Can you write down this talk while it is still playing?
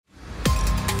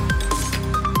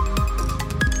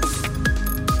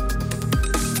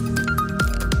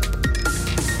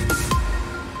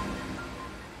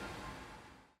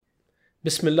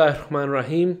Bismillahir Rahmanir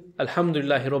Rahim.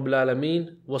 Alhamdulillahi Rabbil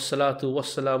Alameen. Wassalatu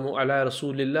wassalamu ala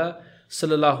Rasulillah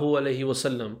sallallahu alayhi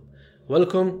wasallam.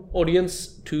 Welcome,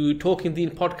 audience, to Talking Deen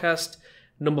podcast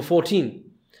number 14.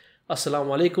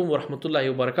 Assalamu alaikum wa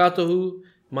rahmatullahi wa barakatuhu.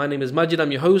 My name is Majid,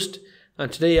 I'm your host,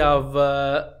 and today I've,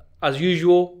 as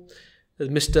usual,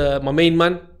 my main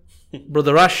man,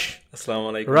 Brother Rash.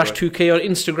 Assalamu alaikum. Rash2K on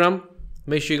Instagram.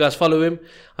 Make sure you guys follow him.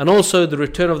 And also the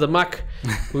return of the Mac.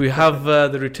 We have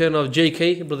the return of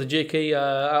JK. Brother JK,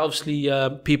 obviously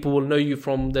people will know you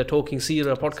from the Talking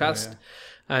Seerah podcast.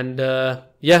 And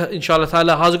inshallah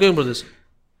ta'ala, how's it going, brothers?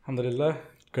 Alhamdulillah,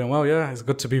 going well, yeah. It's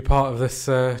good to be part of this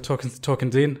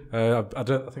Talking Deen. I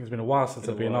think it's been a while since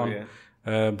I've been on.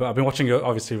 Yeah. But I've been watching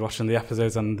the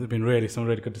episodes, and there's been some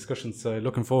really good discussions. So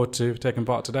looking forward to taking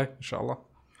part today, inshallah.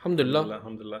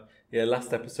 Alhamdulillah. Yeah,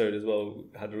 last episode as well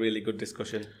had a really good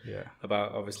discussion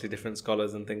about obviously different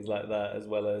scholars and things like that, as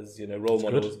well as, role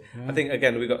models. Yeah. I think,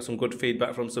 again, we got some good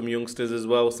feedback from some youngsters as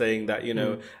well, saying that,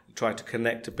 try to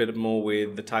connect a bit more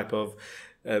with the type of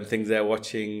things they're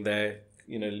watching, they're,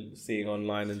 seeing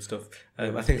online and stuff.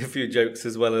 I think a few jokes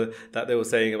as well that they were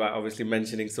saying about obviously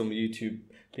mentioning some YouTube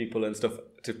people and stuff.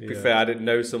 To be fair, I didn't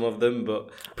know some of them,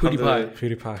 but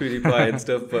PewDiePie and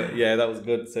stuff. But yeah, that was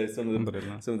good. So some of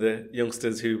the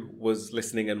youngsters who was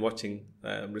listening and watching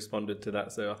responded to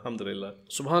that. So alhamdulillah.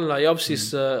 Subhanallah. Obviously,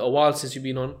 it's a while since you've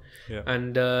been on,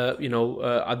 and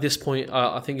at this point,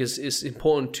 I think it's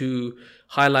important to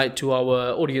highlight to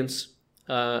our audience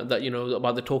that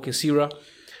about the Talking Seerah,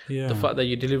 the fact that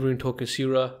you're delivering Talking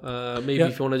Seerah. Maybe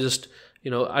if you want to just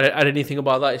add anything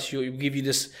about that, we'll give you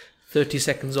this 30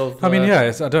 seconds of...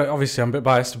 obviously I'm a bit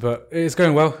biased, but it's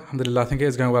going well. Alhamdulillah, I think it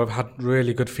is going well. I've had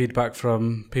really good feedback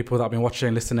from people that have been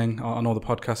watching, listening on all the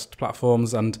podcast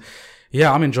platforms. And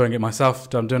yeah, I'm enjoying it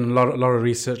myself. I'm doing a lot of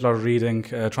research, a lot of reading,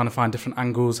 trying to find different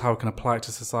angles, how I can apply it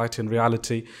to society and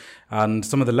reality. And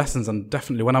some of the lessons, and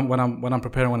definitely when I'm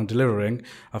preparing, when I'm delivering,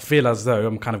 I feel as though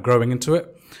I'm kind of growing into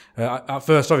it. At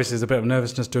first, obviously, there's a bit of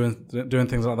nervousness doing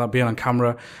things like that, being on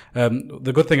camera.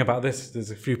 The good thing about this,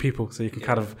 there's a few people, so you can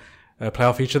kind of play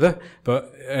off each other,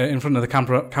 but in front of the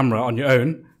camera on your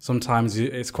own, sometimes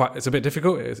it's a bit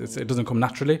difficult. It doesn't come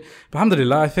naturally. But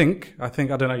alhamdulillah, I think I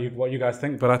don't know what you guys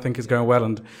think, but I think it's going well,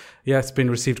 and yeah, it's been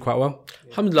received quite well.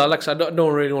 Alhamdulillah, Alex, I don't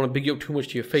really want to big you up too much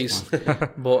to your face,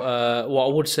 but what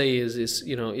I would say is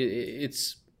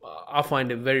it's I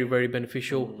find it very, very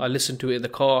beneficial. I listen to it in the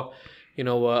car,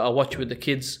 I watch it with the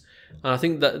kids, and I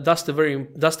think that's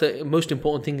the most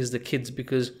important thing is the kids,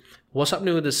 because what's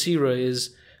happening with the seerah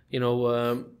is,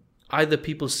 either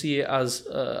people see it as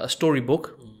a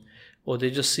storybook, or they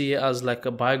just see it as like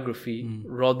a biography,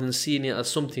 rather than seeing it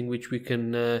as something which we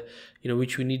can,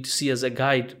 which we need to see as a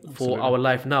guide for our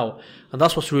life now. And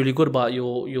that's what's really good about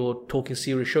your Talking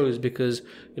Seerah shows, because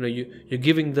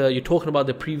you're talking about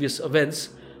the previous events,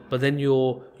 but then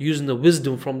you're using the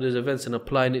wisdom from those events and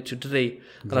applying it to today.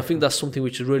 Exactly. And I think that's something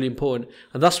which is really important,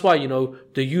 and that's why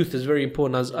the youth is very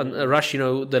important. And Rash,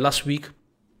 the last week,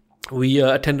 we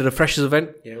attended a freshers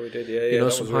event. Yeah, we did. Yeah.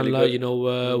 SubhanAllah,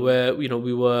 really where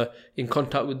we were in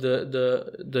contact with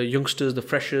the youngsters, the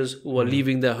freshers who are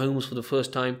leaving their homes for the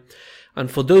first time. And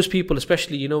for those people,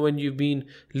 especially, when you've been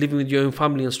living with your own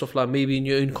family and stuff like, maybe in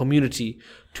your own community,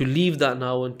 to leave that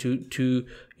now and to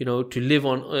live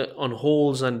on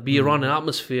halls and be around an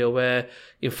atmosphere where,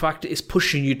 in fact, it's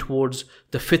pushing you towards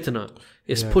the fitna.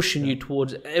 It's pushing you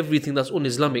towards everything that's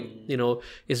un-Islamic.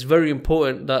 It's very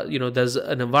important that, there's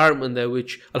an environment there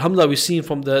which, alhamdulillah, we've seen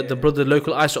from the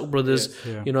local ISOC brothers,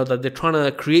 that they're trying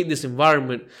to create this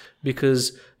environment,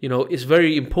 because, it's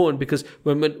very important, because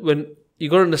when you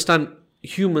got to understand,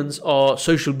 humans are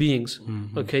social beings,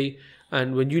 okay?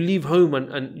 And when you leave home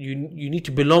and you need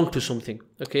to belong to something,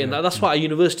 okay? And that's why at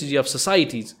universities you have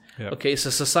societies, okay? It's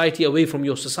a society away from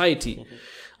your society.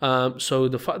 So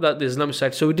the fact that there's Islamic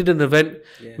Society, so we did an event,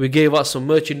 we gave out some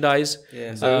merchandise.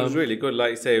 Yeah, so it was really good.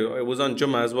 Like you say, it was on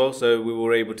Jummah as well, so we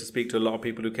were able to speak to a lot of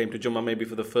people who came to Jummah maybe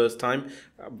for the first time,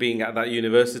 being at that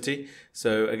university.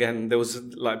 So again, there was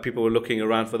like people were looking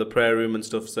around for the prayer room and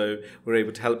stuff, so we were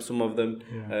able to help some of them.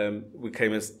 We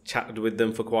came and chatted with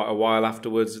them for quite a while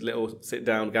afterwards, little sit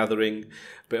down gathering,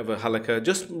 bit of a halakha,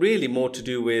 just really more to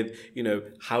do with,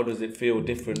 how does it feel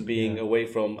different being away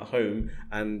from home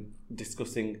and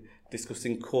discussing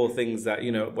core things that,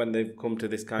 when they've come to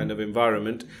this kind of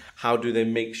environment, how do they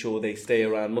make sure they stay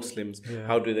around Muslims?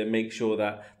 How do they make sure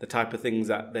that the type of things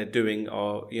that they're doing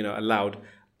are, allowed?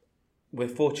 we're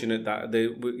fortunate that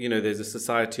there's a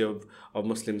society of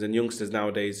Muslims and youngsters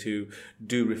nowadays who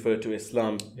do refer to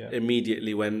Islam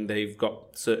immediately when they've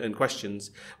got certain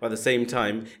questions. But at the same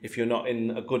time, if you're not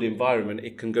in a good environment,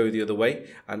 it can go the other way.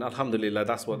 And alhamdulillah,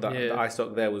 that's what the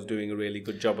ISOC there was doing a really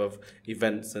good job of,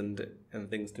 events and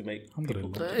things to make people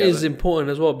come together. That is important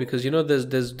as well, because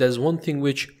there's one thing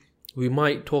which we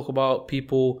might talk about,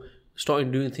 people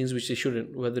starting doing things which they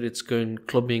shouldn't, whether it's going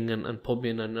clubbing and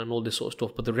pubbing and all this sort of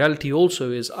stuff. But the reality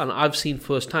also is, and I've seen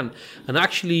firsthand, and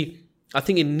actually I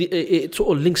think it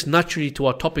sort of links naturally to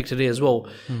our topic today as well,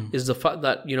 is the fact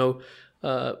that,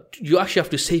 you actually have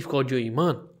to safeguard your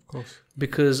iman. Of course.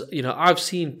 Because, I've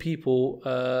seen people,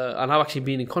 and I've actually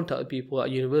been in contact with people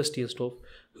at university and stuff,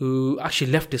 who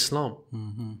actually left Islam,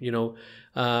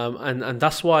 and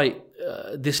that's why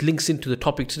this links into the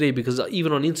topic today, because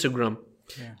even on Instagram,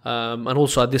 and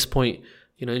also at this point,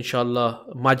 inshallah,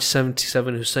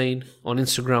 Maj77 Hussein on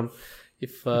Instagram,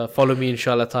 if follow me,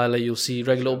 inshallah ta'ala, you'll see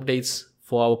regular updates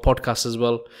for our podcast as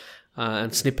well,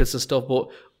 and snippets and stuff. But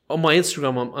on my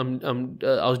Instagram,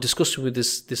 I was discussing with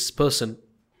this person,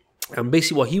 and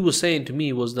basically what he was saying to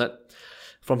me was that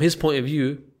from his point of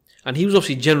view, and he was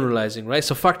obviously generalizing, right?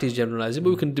 So fact is generalizing,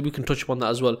 but we can touch upon that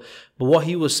as well. But what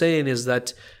he was saying is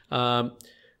that a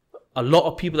lot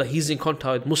of people that he's in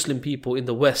contact with, Muslim people in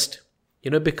the West,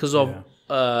 because of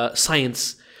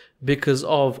science, because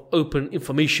of open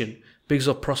information, because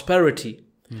of prosperity,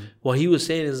 what he was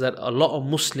saying is that a lot of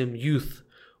Muslim youth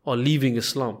are leaving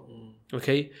Islam,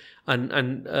 okay,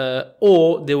 and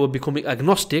or they were becoming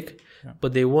agnostic,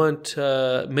 but they weren't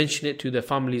mention it to their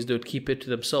families. They would keep it to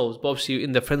themselves. But obviously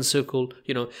in their friend circle,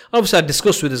 obviously I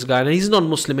discussed with this guy, and he's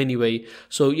non-Muslim anyway,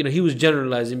 so he was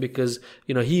generalizing, because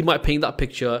he might paint that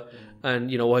picture,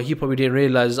 and what he probably didn't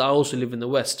realize is I also live in the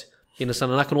West, and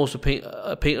I can also paint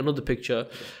another picture.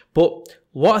 But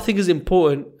what I think is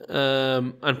important,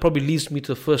 and probably leads me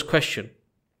to the first question,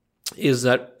 is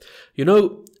that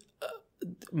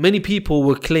many people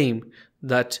will claim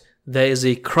that there is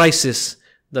a crisis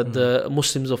that the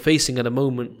Muslims are facing at the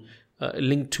moment,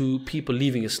 linked to people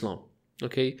leaving Islam.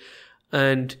 Okay,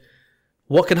 and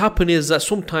what can happen is that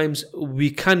sometimes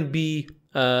we can be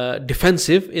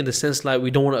defensive, in the sense like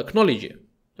we don't want to acknowledge it.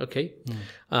 Okay,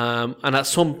 and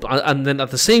then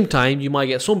at the same time, you might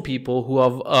get some people who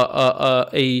have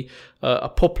a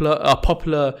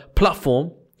popular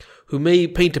platform, who may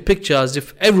paint a picture as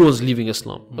if everyone's leaving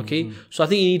Islam. Okay, so I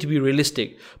think you need to be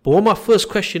realistic. But what my first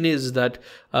question is that,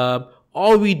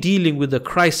 are we dealing with a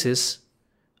crisis,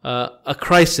 as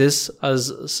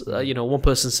one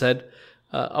person said,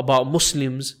 about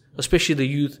Muslims, especially the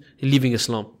youth, leaving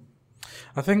Islam?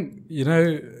 I think it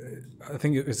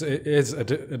is a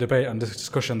debate and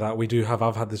discussion that we do have.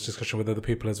 I've had this discussion with other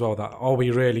people as well. That, are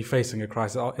we really facing a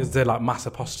crisis? Is there like mass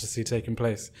apostasy taking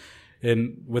place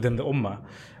within the ummah?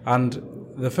 And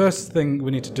the first thing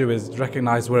we need to do is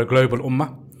recognize we're a global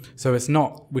ummah. So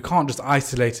we can't just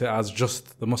isolate it as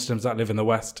just the Muslims that live in the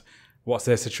West. What's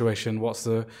their situation? What's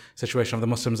the situation of the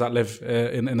Muslims that live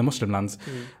in the Muslim lands?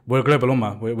 We're a global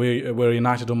ummah. We're a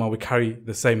united ummah. We carry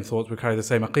the same thoughts. We carry the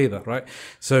same aqidah, right?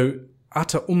 So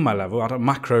at a ummah level, at a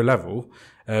macro level,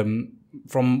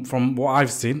 from what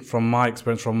I've seen, from my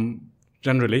experience, from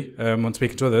generally when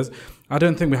speaking to others, I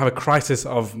don't think we have a crisis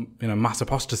of mass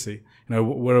apostasy.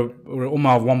 We're an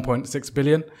ummah of 1.6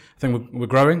 billion. I think we're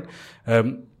growing.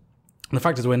 The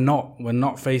fact is, we're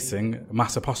not facing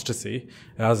mass apostasy,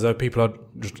 as people are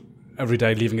just every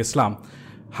day leaving Islam.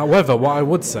 However, what I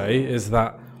would say is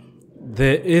that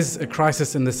there is a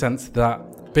crisis in the sense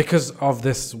that because of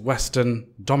this Western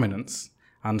dominance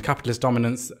and capitalist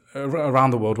dominance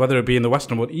around the world, whether it be in the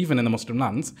Western world, even in the Muslim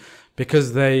lands,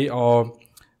 because they are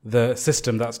the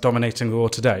system that's dominating the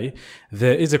world today,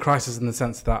 there is a crisis in the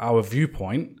sense that our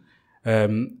viewpoint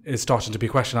is starting to be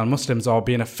questioned, and Muslims are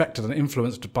being affected and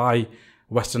influenced by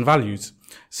Western values.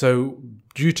 So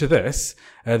due to this,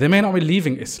 they may not be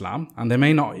leaving Islam, and they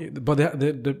may not, but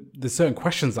there's certain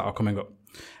questions that are coming up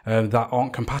that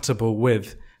aren't compatible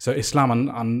with. So Islam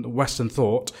and Western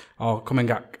thought are coming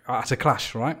at a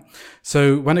clash, right?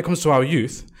 So when it comes to our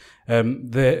youth,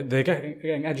 they're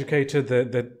getting educated,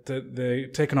 they're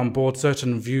taking on board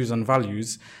certain views and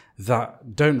values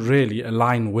that don't really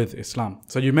align with Islam.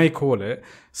 So you may call it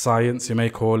science, you may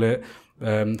call it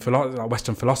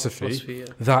Western philosophy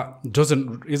that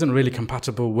isn't really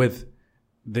compatible with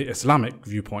the Islamic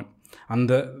viewpoint. And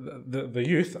the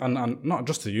youth, and not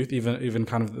just the youth, even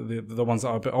kind of the ones that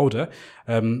are a bit older,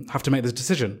 have to make this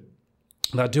decision.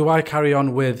 That, do I carry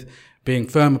on with being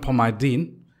firm upon my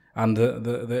deen and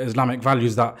the Islamic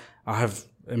values that I have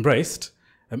embraced?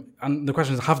 And the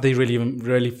question is, have they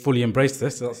really fully embraced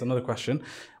this? So that's another question.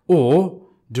 or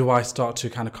do I start to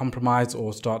kind of compromise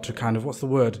or start to kind of,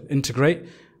 integrate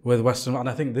with Western? And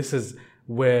I think this is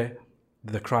where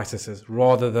the crisis is,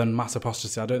 rather than mass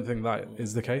apostasy. I don't think that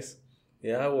is the case.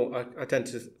 Yeah, well, I tend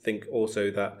to think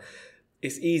also that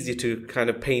it's easy to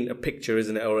kind of paint a picture,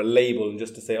 isn't it, or a label, and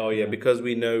just to say, oh yeah, because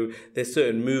we know there's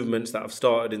certain movements that have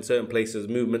started in certain places,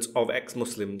 movements of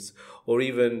ex-Muslims, or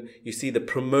even you see the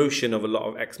promotion of a lot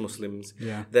of ex-Muslims.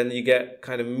 Yeah. Then you get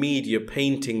kind of media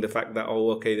painting the fact that,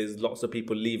 oh, okay, there's lots of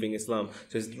people leaving Islam.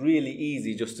 So it's really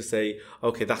easy just to say,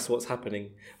 okay, that's what's happening.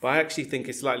 But I actually think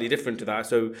it's slightly different to that.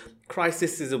 So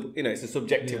crisis is it's a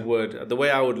subjective word. The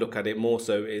way I would look at it more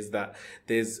so is that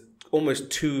there's almost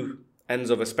two ends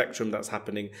of a spectrum that's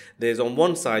happening. There's on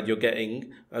one side, you're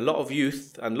getting a lot of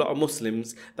youth and a lot of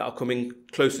Muslims that are coming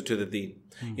closer to the deen.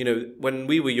 When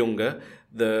we were younger,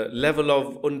 the level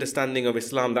of understanding of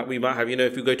Islam that we might have,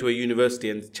 if you go to a university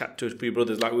and chat to a few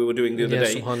brothers like we were doing the other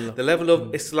day, the level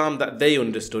of Islam that they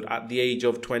understood at the age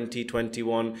of 20,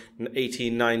 21,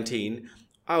 18, 19,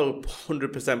 I'll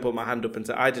 100% put my hand up and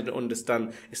say I didn't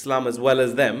understand Islam as well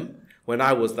as them when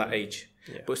I was that age.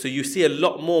 Yeah. But so you see a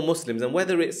lot more Muslims, and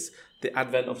whether it's the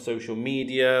advent of social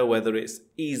media, whether it's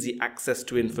easy access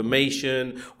to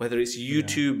information, whether it's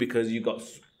YouTube because you got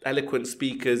eloquent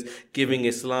speakers giving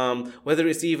Islam, whether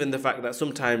it's even the fact that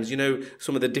sometimes,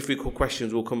 some of the difficult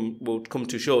questions will come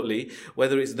to shortly,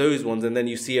 whether it's those ones, and then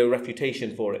you see a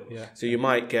refutation for it. Yeah. So you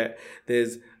might get,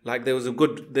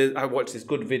 I watched this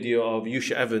good video of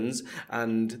Yusha Evans,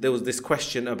 and there was this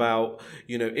question about,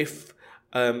 if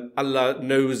Allah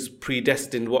knows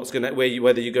predestined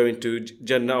whether you go into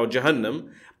Jannah or Jahannam,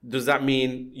 does that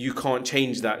mean you can't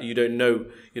change that? You don't know,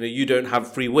 you don't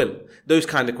have free will. Those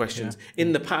kind of questions. Yeah.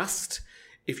 In the past,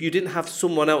 if you didn't have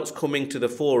someone else coming to the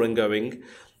fore and going,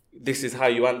 this is how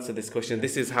you answer this question,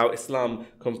 this is how Islam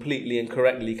completely and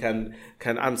correctly can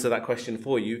answer that question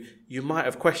for you, you might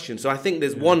have questioned. So I think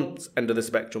there's one end of the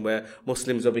spectrum where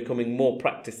Muslims are becoming more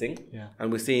practicing,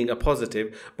 and we're seeing a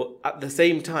positive. But at the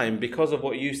same time, because of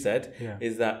what you said,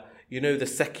 is that the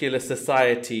secular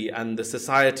society and the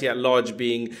society at large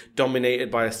being dominated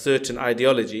by a certain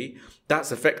ideology,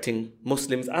 that's affecting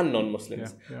Muslims and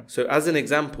non-Muslims. So as an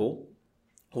example,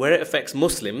 where it affects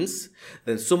Muslims,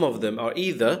 then some of them are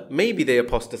either, maybe they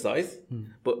apostatize,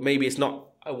 but maybe it's not,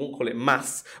 I won't call it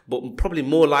mass, but probably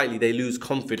more likely they lose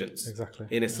confidence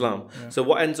in Islam. Yeah. So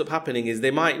what ends up happening is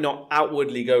they might not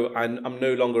outwardly go, I'm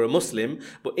no longer a Muslim,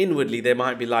 but inwardly they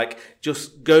might be like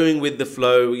just going with the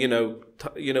flow,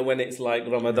 when it's like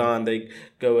Ramadan, they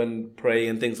go and pray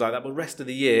and things like that. But the rest of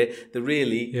the year, they're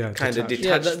really kind of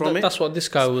detached from it. That's what this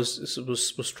guy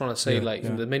was trying to say.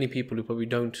 There are many people who probably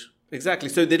don't. Exactly.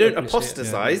 So they don't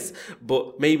apostatize,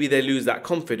 but maybe they lose that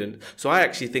confidence. So I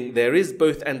actually think there is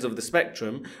both ends of the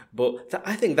spectrum, but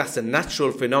I think that's a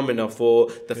natural phenomena for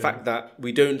the fact that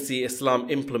we don't see Islam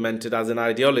implemented as an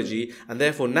ideology, and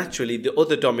therefore naturally the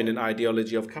other dominant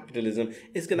ideology of capitalism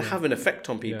is going to have an effect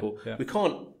on people. Yeah. We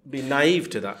can't be naive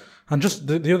to that. And just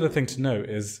the other thing to note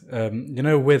is,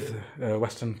 with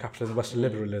Western capitalism, Western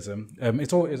liberalism,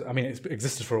 it's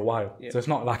existed for a while. Yeah. So it's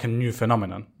not like a new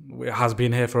phenomenon. It has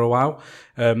been here for a while.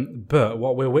 But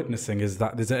what we're witnessing is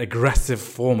that there's an aggressive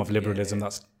form of liberalism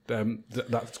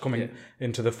that's coming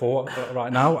into the fore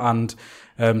right now. And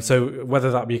so whether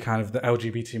that be kind of the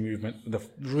LGBT movement, the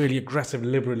really aggressive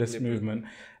liberalist movement,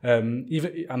 and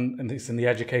it's in the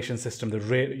education system,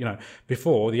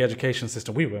 before the education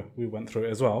system, we went through it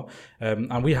as well,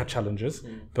 and we had challenges,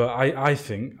 but I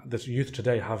think that youth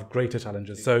today have greater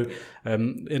challenges. So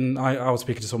I was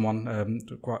speaking to someone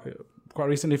quite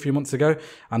recently, a few months ago,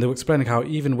 and they were explaining how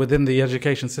even within the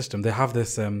education system they have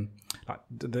this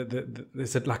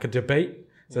like a debate.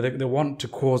 So they want to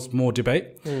cause more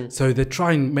debate. So they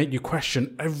try and make you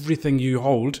question everything you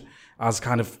hold as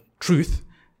kind of truth.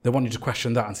 They want you to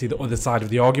question that and see the other side of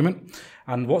the argument.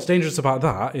 And what's dangerous about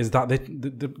that is that they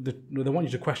want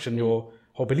you to question your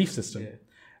whole belief system,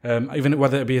 even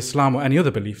whether it be Islam or any other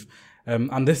belief.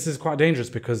 And this is quite dangerous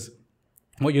because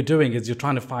what you're doing is you're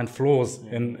trying to find flaws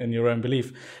in your own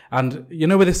belief. And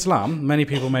with Islam, many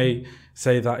people may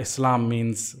say that Islam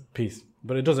means peace.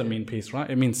 But it doesn't mean peace, right?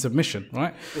 It means submission,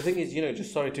 right? The thing is,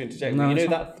 just sorry to interject,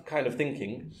 that kind of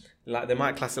thinking, like they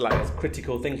might class it like as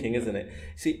critical thinking, isn't it?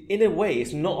 See, in a way,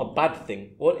 it's not a bad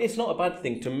thing. Well, it's not a bad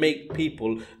thing to make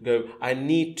people go, I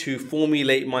need to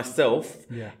formulate myself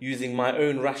using my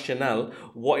own rationale,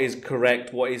 what is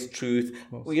correct, what is truth.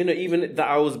 Well, even that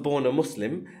I was born a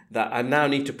Muslim, that I now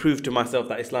need to prove to myself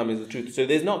that Islam is the truth. So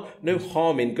there's no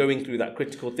harm in going through that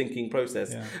critical thinking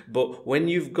process. Yeah. But when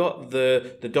you've got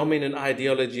the dominant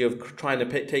ideology of trying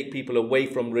to take people away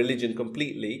from religion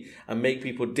completely and make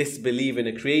people disbelieve in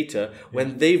a creator,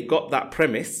 when they've got that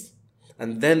premise,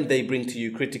 and then they bring to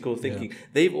you critical thinking.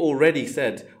 They've already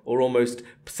said, or almost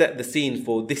set the scene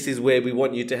for, this is where we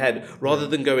want you to head. Rather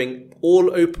than going,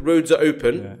 roads are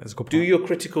open, do your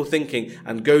critical thinking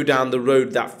and go down the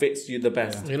road that fits you the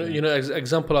best.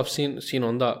 Example I've seen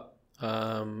on that,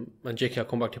 and JK, I'll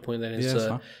come back to your point then,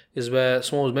 is where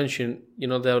someone was mentioned,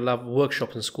 they'll have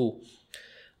workshop in school.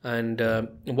 And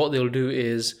what they'll do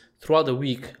is, throughout the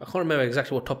week, I can't remember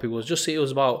exactly what topic it was, just say it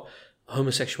was about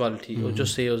homosexuality, or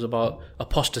just say it was about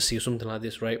apostasy or something like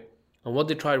this, right? And what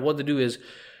they do is,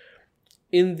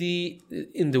 in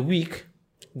the week,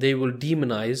 they will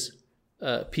demonize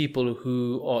people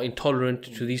who are intolerant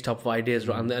to these type of ideas,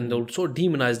 right? And they'll sort of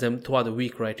demonize them throughout the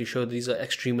week, right? To show these are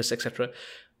extremists, etc.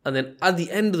 And then at the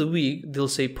end of the week, they'll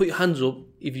say, put your hands up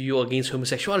if you're against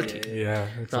homosexuality. Yeah.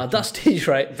 Exactly. Now at that stage,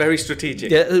 right? Very strategic.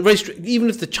 Yeah, even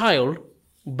if the child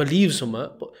believes somewhere,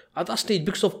 but at that stage,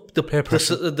 because of the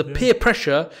peer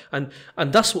pressure, and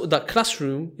that's what that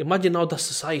classroom, imagine now that's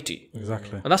society.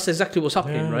 Exactly. And that's exactly what's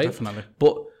happening, right? Definitely.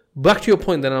 But back to your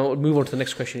point, then I'll move on to the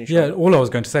next question. Yeah, all I was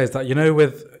going to say is that,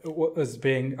 with us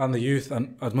being, and the youth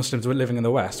and as Muslims living in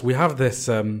the West, we have this,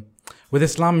 with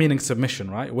Islam meaning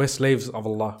submission, right? We're slaves of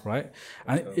Allah, right?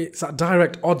 And it's at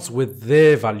direct odds with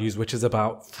their values, which is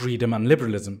about freedom and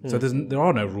liberalism. So there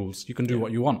are no rules. You can do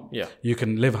what you want. Yeah. You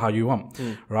can live how you want,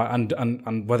 right?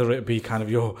 And whether it be kind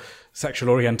of your sexual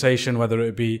orientation, whether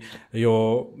it be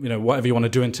your, whatever you want to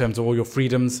do in terms of all your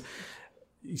freedoms.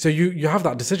 So you have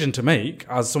that decision to make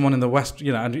as someone in the West,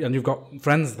 and you've got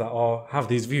friends that have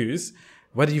these views,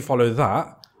 whether you follow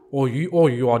that or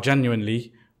you are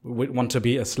genuinely want to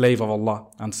be a slave of Allah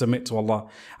and submit to Allah.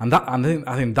 And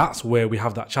I think that's where we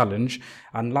have that challenge.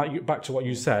 And back to what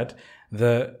you said,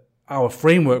 our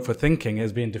framework for thinking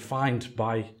is being defined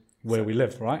by where we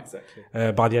live, right?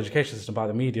 Exactly. By the education system, by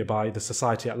the media, by the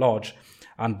society at large.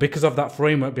 And because of that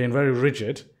framework being very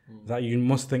rigid, that you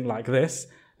must think like this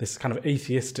kind of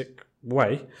atheistic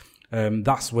way,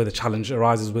 that's where the challenge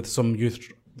arises with some youth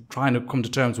trying to come to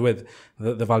terms with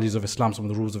the values of Islam, some of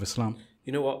the rules of Islam.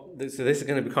 You know what? So this is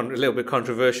going to be a little bit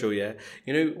controversial, yeah.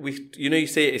 You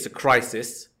say it's a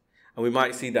crisis, and we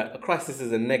might see that a crisis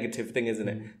is a negative thing, isn't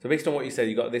it? So based on what you said,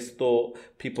 you got this thought: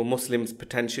 Muslims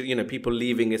potentially, people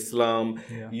leaving Islam,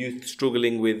 youth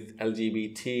struggling with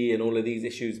LGBT and all of these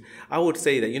issues. I would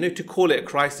say that to call it a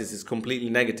crisis is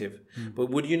completely negative. But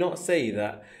would you not say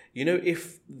that?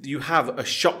 If you have a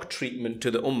shock treatment to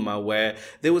the ummah, where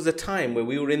there was a time where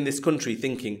we were in this country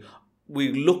thinking,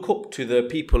 we look up to the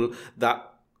people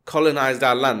that colonized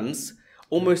our lands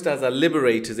almost as our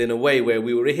liberators, in a way where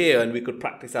we were here and we could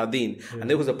practice our deen. And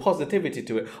there was a positivity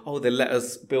to it. Oh, they let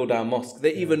us build our mosques.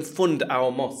 They even fund our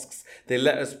mosques. They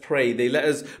let us pray. They let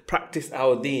us practice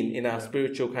our deen in our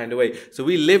spiritual kind of way. So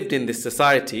we lived in this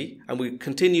society, and we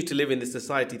continue to live in this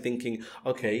society thinking,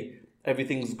 okay,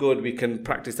 everything's good, we can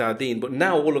practice our deen. But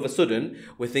now all of a sudden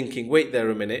we're thinking, wait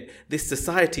there a minute, this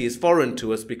society is foreign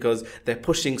to us because they're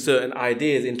pushing certain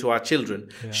ideas into our children.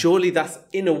 Surely that's,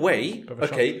 in a way,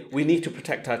 okay, we need to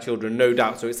protect our children, no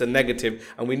doubt. So it's a negative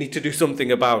and we need to do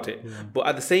something about it. But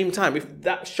at the same time, if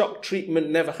that shock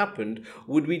treatment never happened,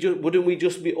 wouldn't we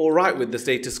just be all right with the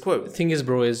status quo? The thing is,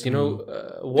 bro, is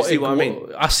what I mean?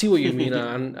 I see what you mean,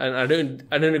 and I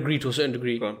don't agree to a certain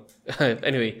degree.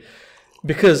 Anyway,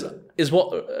 because is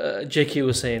what JK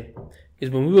was saying,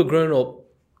 is when we were growing up,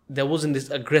 there wasn't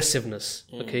this aggressiveness,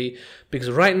 okay?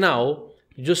 Because right now,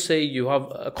 you just say you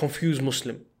have a confused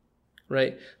Muslim,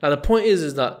 right? Now the point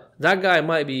is that guy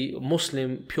might be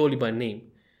Muslim purely by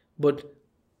name, but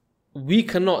we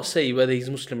cannot say whether he's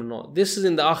Muslim or not. This is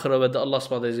in the akhirah whether Allah subhanahu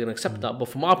wa ta'ala is going to accept that. But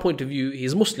from our point of view,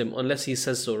 he's Muslim unless he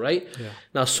says so, right?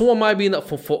 Now someone might be in that,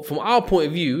 from our point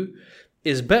of view,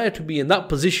 it's better to be in that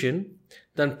position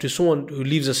than to someone who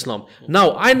leaves Islam.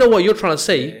 Now, I know what you're trying to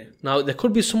say. Now, there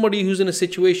could be somebody who's in a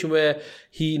situation where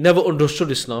he never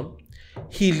understood Islam.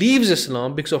 He leaves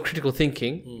Islam because of critical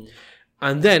thinking.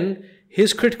 And then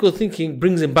his critical thinking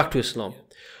brings him back to Islam.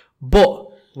 But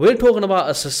we're talking about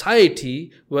a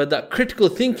society where that critical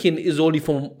thinking is only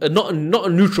from not a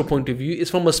neutral point of view.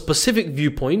 It's from a specific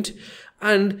viewpoint.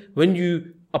 And when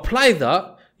you apply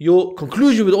that, your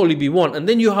conclusion would only be one, and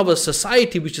then you have a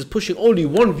society which is pushing only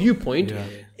one viewpoint.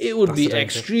 It would be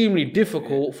extremely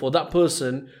difficult for that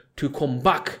person to come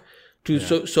back to.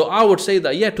 So I would say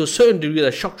that to a certain degree,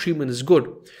 that shock treatment is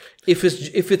good if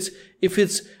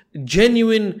it's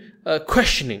genuine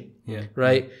questioning,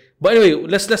 right? But anyway,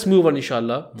 let's move on,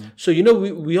 inshallah. So,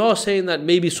 we are saying that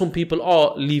maybe some people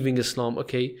are leaving Islam,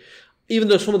 okay? Even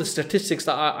though some of the statistics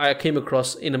that I came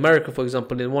across in America, for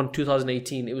example, in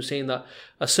 2018, it was saying that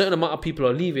a certain amount of people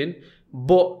are leaving,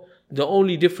 but the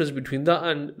only difference between that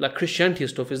and like Christianity and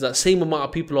stuff is that same amount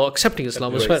of people are accepting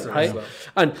Islam as well, right?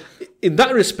 And in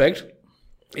that respect,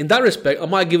 I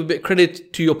might give a bit of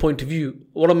credit to your point of view.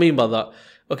 What I mean by that,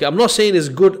 okay, I'm not saying it's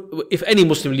good if any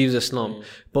Muslim leaves Islam,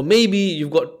 but maybe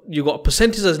you've got a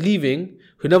percentage that's leaving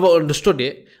who never understood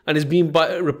it and is being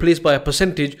replaced by a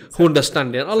percentage who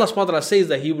understand it. And Allah subhanahu wa ta'ala says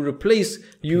that He will replace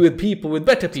you with people, with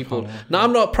better people. Now,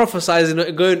 I'm not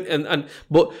prophesizing going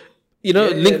but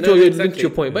link to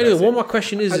your point. But anyway, one more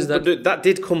question is that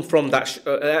did come from that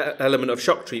element of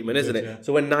shock treatment, isn't it? Yeah.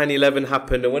 So when 9/11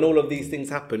 happened and when all of these things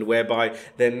happened, whereby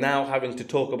they're now having to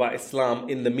talk about Islam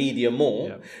in the media more.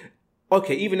 Yeah.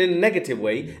 Okay, even in a negative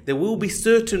way, there will be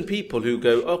certain people who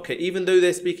go, okay, even though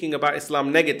they're speaking about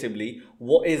Islam negatively,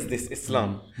 what is this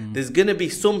Islam? There's going to be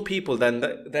some people then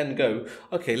go,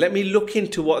 okay, let me look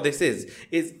into what this is.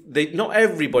 Not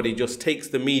everybody just takes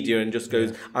the media and just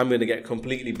goes, I'm going to get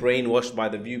completely brainwashed by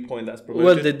the viewpoint that's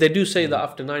promoted. Well, they do say that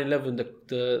after 9/11,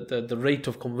 the rate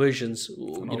of conversions,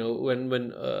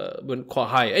 went quite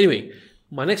high. Anyway,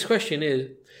 my next question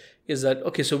is that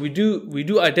okay? So we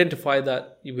do identify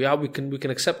that we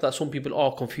can accept that some people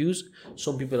are confused,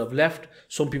 some people have left,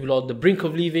 some people are on the brink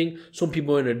of leaving, some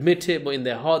people won't admit it, but in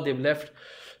their heart they've left.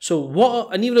 So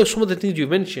and even though some of the things you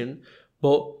mentioned,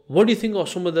 but what do you think are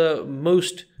some of the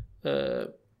most?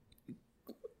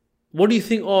 What do you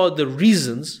think are the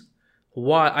reasons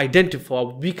why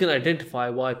we can identify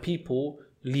why people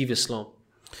leave Islam?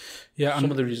 Yeah,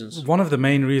 some of the reasons. One of the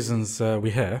main reasons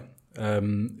we hear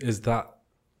is that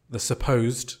the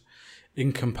supposed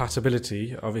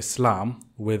incompatibility of Islam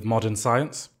with modern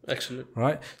science. Excellent.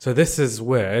 Right? So this is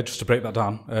where, just to break that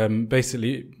down,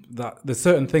 basically that there's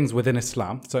certain things within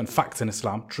Islam, certain facts in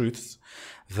Islam, truths,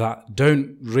 that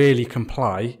don't really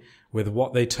comply with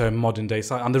what they term modern day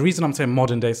science. And the reason I'm saying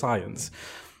modern day science,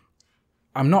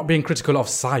 I'm not being critical of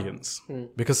science,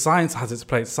 because science has its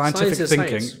place. Scientific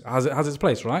thinking has its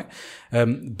place, right?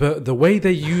 But the way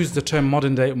they use the term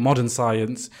modern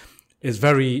science is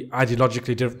very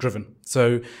ideologically driven.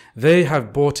 So they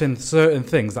have brought in certain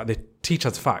things that they teach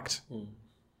as fact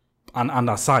and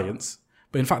as science,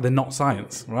 but in fact they're not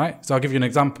science, right? So I'll give you an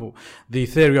example. The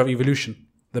theory of evolution,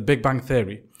 the Big Bang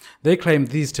Theory, they claim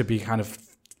these to be kind of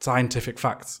scientific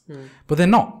facts, but they're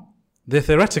not. They're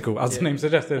theoretical, as the name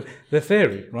suggests. They're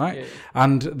theory, right? Yeah.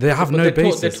 And they have no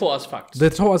basis. They're taught as facts. They're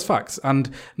taught as facts.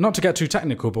 And not to get too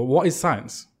technical, but what is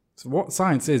science? So what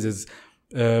science is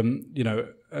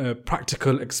a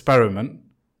practical experiment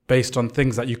based on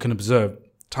things that you can observe,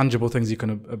 tangible things you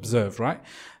can observe, right?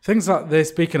 Things that they're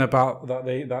speaking about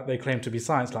that they claim to be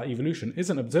science, like evolution,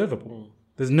 isn't observable.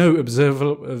 There's no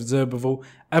observable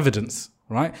evidence,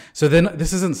 right? So then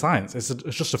this isn't science. It's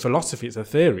just a philosophy. It's a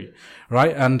theory,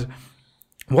 right? And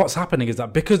what's happening is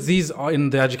that because these are in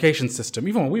the education system,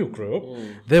 even when we grew up,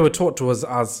 they were taught to us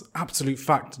as absolute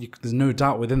fact. There's no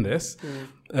doubt within this.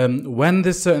 When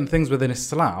there's certain things within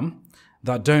Islam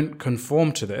that don't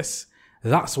conform to this,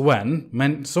 that's when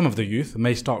some of the youth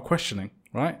may start questioning,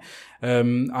 right?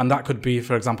 And that could be,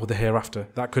 for example, the hereafter.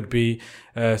 That could be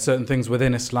certain things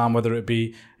within Islam, whether it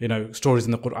be stories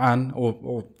in the Quran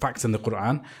or facts in the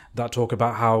Quran that talk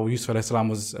about how Yusuf alayhi salam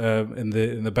was in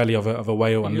the belly of a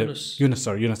whale, and Yunus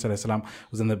alayhi salam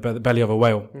was in the belly of a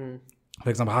whale. For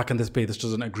example, how can this be? This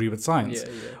doesn't agree with science.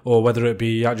 Or whether it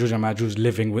be Ya'juj and Ma'juj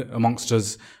living amongst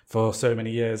us for so many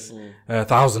years,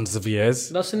 thousands of years.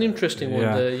 That's an interesting one,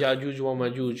 the Ya'juj wa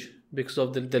Ma'juj, because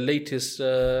of the latest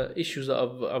issues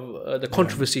of the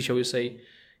controversy, shall we say,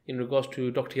 in regards to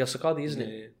Dr. Yasir Qadhi, isn't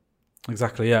it?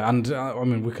 Exactly, yeah. And I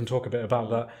mean, we can talk a bit about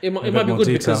that. It might be good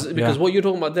because what you're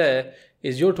talking about there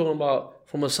is you're talking about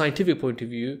from a scientific point of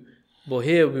view, but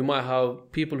here we might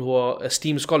have people who are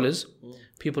esteemed scholars,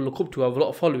 people look up to, have a lot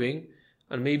of following,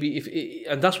 and maybe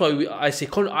and that's why I say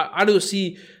I don't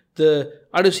see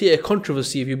a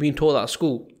controversy if you're being taught that at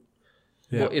school.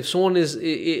 Yeah. But if someone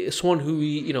is someone who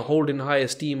we hold in high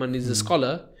esteem and is a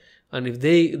scholar, and if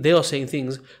they are saying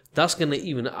things, that's going to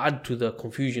even add to the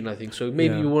confusion, I think. So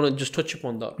maybe you want to just touch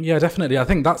upon that. Yeah, definitely. I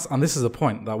think this is the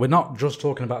point, that we're not just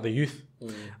talking about the youth.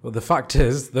 But the fact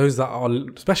is, those that are,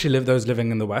 especially those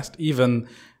living in the West, even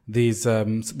these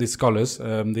scholars,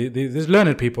 these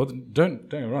learned people, don't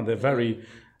get me wrong,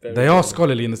 they are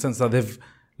scholarly in the sense that they've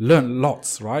learned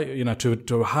lots, right?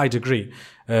 To a high degree.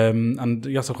 And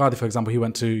Yasir Qadhi, for example, he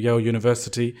went to Yale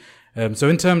University. So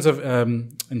in terms of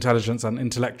intelligence and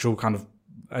intellectual kind of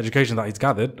education that he's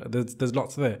gathered, there's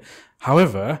lots there.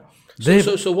 However,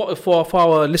 So what for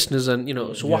our listeners and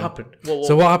what happened?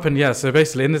 What happened? Yeah. So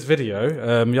basically, in this video,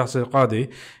 Yasir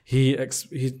Qadhi,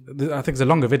 I think it's a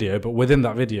longer video, but within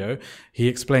that video, he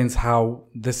explains how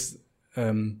this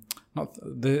not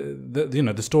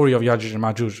the story of Yajuj and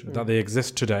Majuj, that they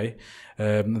exist today.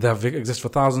 They have existed for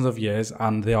thousands of years,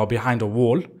 and they are behind a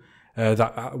wall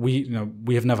that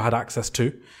we have never had access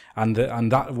to, and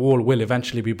that wall will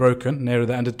eventually be broken near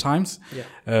the end of times. Yeah.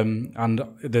 And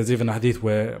there's even a hadith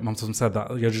where Muhammad said that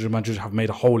Yajuj and Majuj have made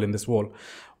a hole in this wall.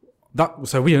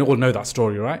 So we all know that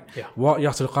story, right? Yeah. What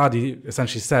Yasir Qadhi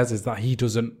essentially says is that he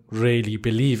doesn't really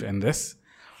believe in this,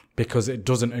 because it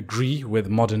doesn't agree with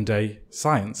modern day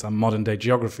science and modern day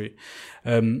geography.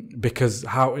 Because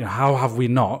how have we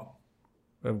not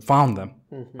found them?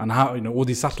 Mm-hmm. And how, all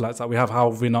these satellites that we have, how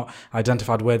have we not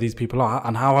identified where these people are?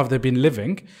 And how have they been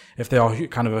living, if they are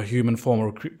kind of a human form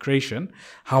or creation,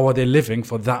 how are they living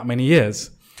for that many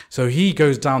years? So he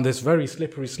goes down this very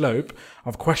slippery slope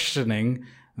of questioning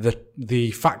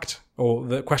the fact,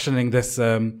 or questioning this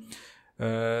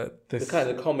the kind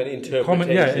of common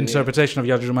interpretation. Interpretation of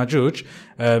Yajuj and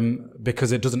Majuj,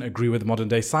 because it doesn't agree with modern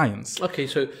day science. Okay,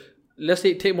 so let's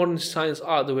take modern science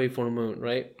out of the way for a moment,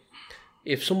 right?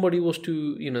 If somebody was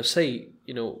to, say,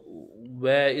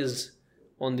 where is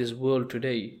on this world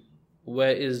today,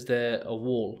 where is there a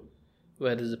wall,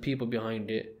 where there's the people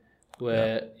behind it,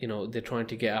 where, they're trying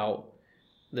to get out,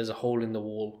 there's a hole in the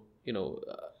wall,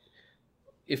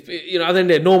 if, I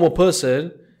think a normal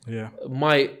person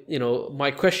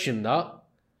might question that,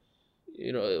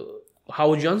 how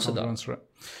would you answer that? Answer it.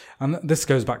 And this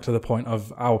goes back to the point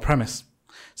of our premise.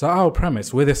 So our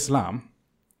premise with Islam,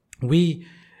 we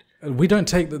don't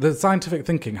take the scientific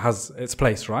thinking has its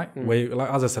place, right?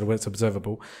 As I said, where it's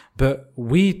observable, but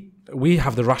we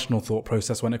have the rational thought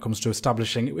process when it comes to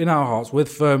establishing in our hearts with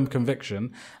firm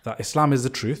conviction that Islam is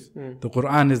the truth, the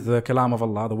Quran is the kalam of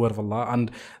Allah, the word of Allah, and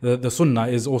the Sunnah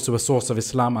is also a source of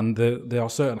Islam, and there are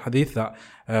certain hadith that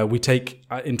we take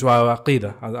into our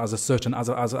aqidah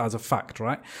as a fact,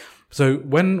 right? So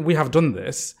when we have done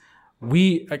this,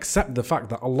 we accept the fact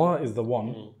that Allah is the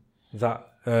one that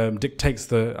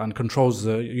dictates and controls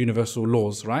the universal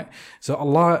laws, right? So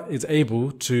Allah is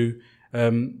able to,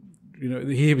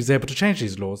 He is able to change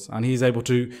these laws, and He's able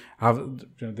to have,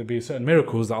 there'll be certain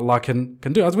miracles that Allah can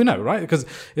do, as we know, right? Because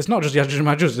it's not just Yajuj and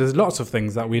Majuj. There's lots of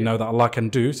things that we know that Allah can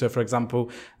do. So, for example,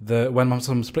 when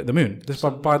Muslims split the moon, this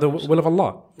by the will of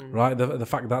Allah, right? The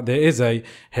fact that there is a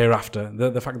hereafter,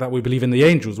 the fact that we believe in the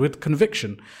angels with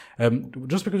conviction,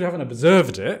 just because we haven't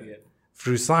observed it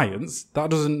through science,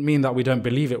 that doesn't mean that we don't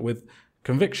believe it with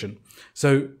conviction.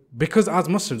 So, because as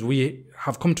Muslims we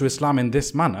have come to Islam in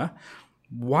this manner,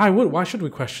 why should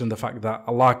we question the fact that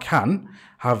Allah can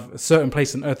have a certain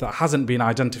place on earth that hasn't been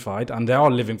identified, and they are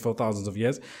living for thousands of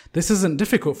years? This isn't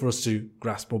difficult for us to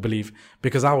grasp or believe,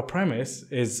 because our premise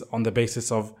is on the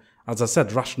basis of, as I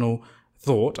said, rational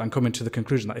thought, and coming to the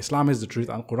conclusion that Islam is the truth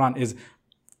and Quran is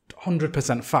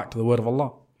 100% fact, the word of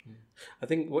Allah. I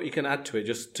think what you can add to it,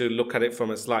 just to look at it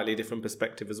from a slightly different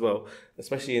perspective as well,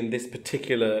 especially in this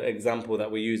particular example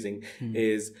that we're using,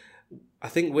 is I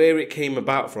think where it came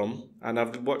about from, and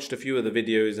I've watched a few of the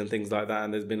videos and things like that,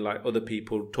 and there's been like other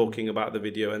people talking about the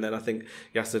video, and then I think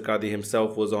Yasir Qadhi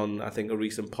himself was on, I think, a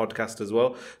recent podcast as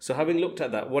well. So having looked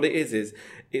at that, what it is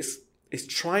it's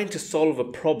trying to solve a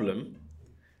problem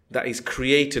that is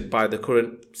created by the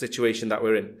current situation that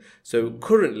we're in. So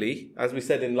currently, as we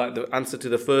said in like the answer to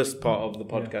the first part of the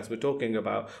podcast, we're talking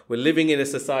about, we're living in a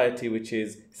society which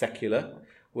is secular,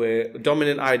 where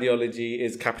dominant ideology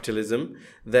is capitalism.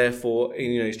 Therefore,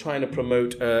 he's trying to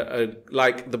promote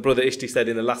like the brother Ishti said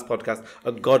in the last podcast,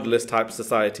 a godless type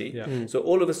society. Yeah. So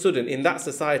all of a sudden in that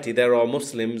society, there are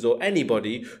Muslims or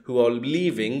anybody who are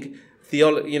leaving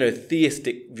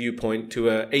theistic viewpoint to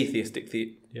a atheistic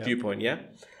viewpoint. Yeah.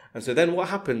 And so then what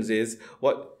happens is,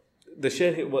 what the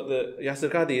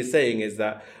Yasir Qadhi is saying is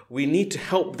that we need to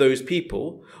help those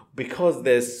people, because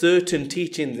there's certain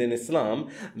teachings in Islam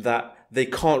that they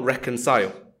can't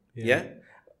reconcile. Yeah?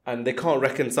 And they can't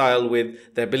reconcile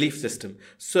with their belief system.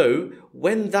 So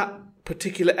when that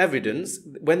particular evidence,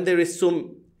 when there is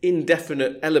some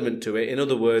indefinite element to it, in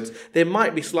other words, there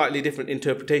might be slightly different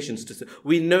interpretations to.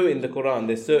 We know in the Quran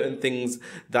there's certain things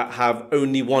that have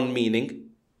only one meaning,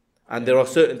 and there are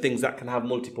certain things that can have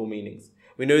multiple meanings.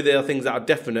 We know there are things that are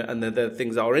definite, and then there are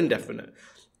things that are indefinite.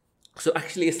 So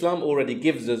actually Islam already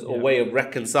gives us a way of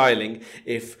reconciling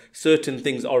if certain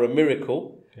things are a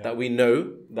miracle, that we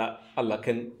know that Allah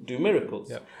can do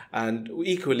miracles. And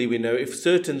equally we know if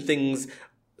certain things,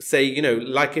 say, you know,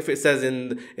 like if it says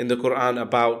in the Quran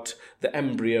about the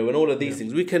embryo and all of these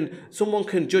things, someone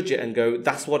can judge it and go,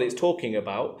 that's what it's talking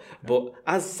about. But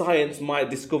as science might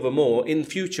discover more in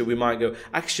future, we might go,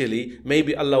 actually,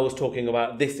 maybe Allah was talking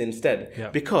about this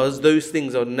instead, because those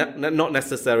things are not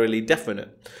necessarily definite.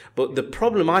 But the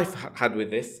problem I've had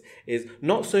with this is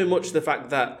not so much the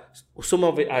fact that some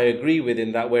of it I agree with,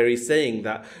 in that where he's saying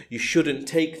that you shouldn't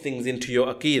take things into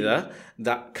your Aqidah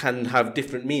that can have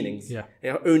different meanings. You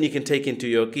only can take into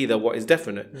your Aqidah what is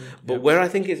definite. But where I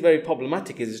think it's very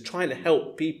problematic is trying to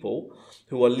help people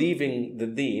who are leaving the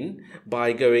deen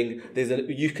by going,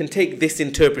 you can take this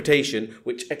interpretation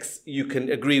which you can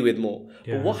agree with more.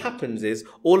 But what happens is,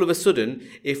 all of a sudden,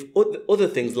 if other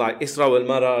things like Isra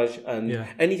al-Maraj and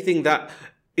anything that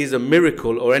is a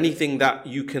miracle, or anything that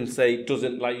you can say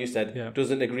doesn't, like you said,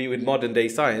 doesn't agree with modern day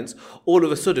science, all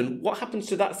of a sudden, what happens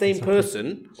to that same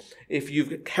person if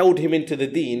you've held him into the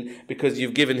deen because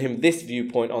you've given him this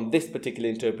viewpoint on this particular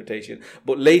interpretation,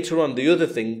 but later on the other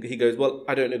thing, he goes, well,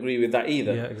 I don't agree with that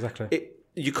either. Yeah, exactly.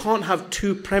 You can't have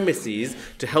two premises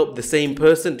to help the same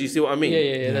person. Do you see what I mean?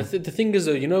 Yeah. The thing is,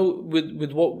 though, you know,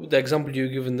 with what the example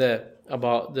you've given there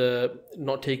about the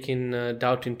not taking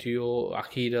doubt into your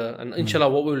Aqidah, and inshallah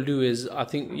what we'll do is, I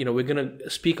think, you know, we're going to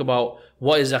speak about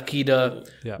what is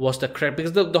Aqidah, what's the correct,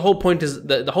 because the whole point is,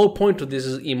 the whole point of this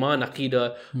is Iman,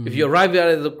 Aqidah. If you arrive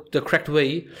at it the correct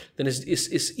way, then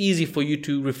it's easy for you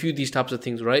to refute these types of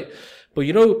things, right? But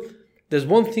you know, there's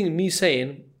one thing me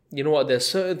saying, you know what, there's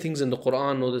certain things in the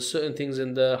Quran or there's certain things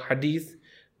in the Hadith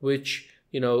which,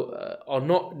 you know, are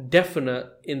not definite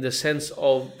in the sense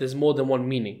of there's more than one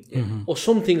meaning. Or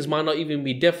some things might not even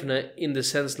be definite in the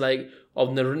sense like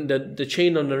of the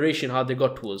chain of narration, how they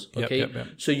got to us. Okay,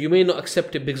 so you may not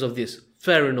accept it because of this.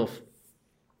 Fair enough.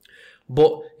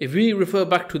 But if we refer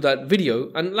back to that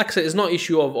video, and like I said, it's not an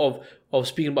issue of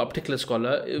speaking about a particular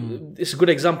scholar. It's a good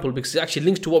example because it actually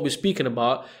links to what we're speaking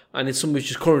about, and it's something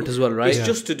which is current as well, right? It's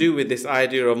just to do with this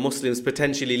idea of Muslims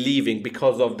potentially leaving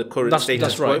because of the current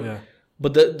status quo. That's right.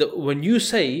 But when you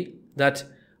say that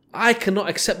I cannot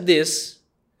accept this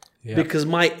because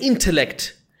my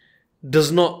intellect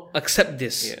does not accept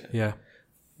this,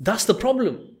 that's the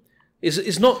problem.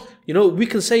 It's not, you know, we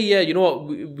can say, you know what,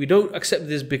 we don't accept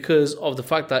this because of the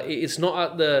fact that it's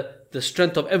not at the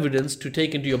strength of evidence to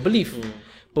take into your belief.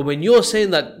 But when you're saying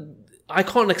that I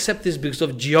can't accept this because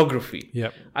of geography,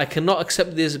 I cannot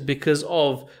accept this because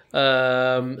of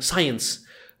science.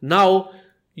 Now,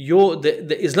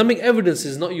 the Islamic evidence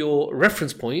is not your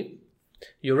reference point.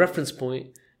 Your reference point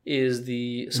is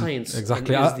the science,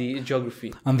 exactly, is the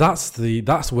geography, and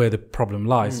that's where the problem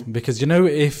lies. Because, you know,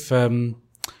 if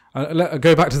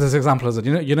go back to this example, as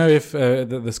you know, if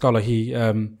the scholar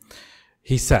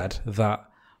he said that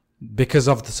because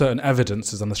of the certain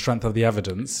evidences and the strength of the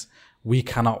evidence, we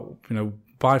cannot, you know,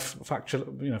 by factual,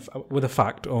 you know, with a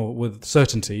fact or with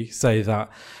certainty, say that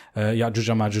Ya'juj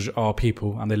and Ma'juj are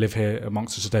people and they live here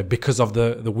amongst us today because of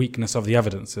the weakness of the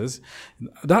evidences.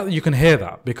 That you can hear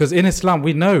that, because in Islam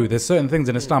we know there's certain things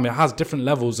in Islam, it has different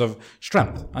levels of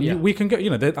strength, and we can get,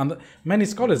 you know, and many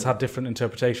scholars had different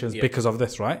interpretations because of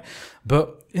this, right?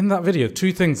 But in that video,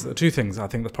 two things I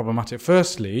think that's problematic.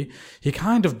 Firstly, he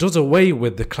kind of does away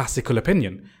with the classical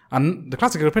opinion, and the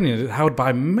classical opinion is held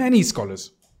by many scholars.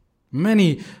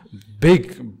 Many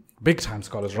big time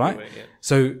scholars, right?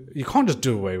 So you can't just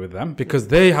do away with them because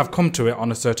they have come to it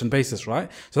on a certain basis, right?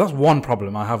 So that's one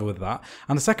problem I have with that.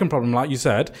 And the second problem, like you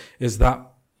said, is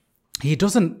that he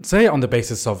doesn't say it on the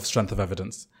basis of strength of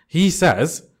evidence. He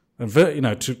says, you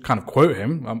know, to kind of quote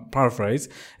him, paraphrase,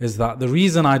 is that the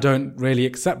reason I don't really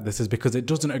accept this is because it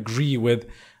doesn't agree with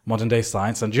modern day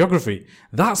science and geography.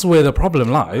 That's where the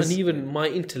problem lies. And even my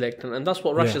intellect, and that's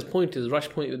what Rash's point is.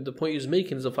 The point he's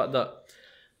making is the fact that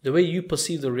the way you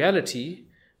perceive the reality.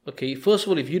 Okay, first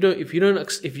of all, if you don't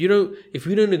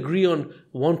agree on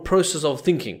one process of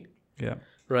thinking,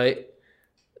 right,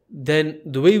 then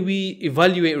the way we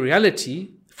evaluate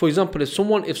reality. For example, if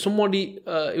somebody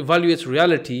evaluates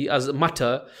reality as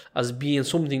matter, as being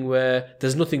something where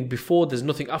there's nothing before, there's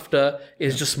nothing after,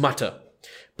 it's just matter.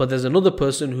 But there's another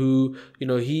person who, you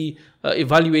know, he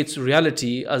evaluates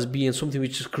reality as being something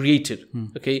which is created.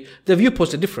 Okay, their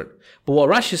viewpoints are different. But what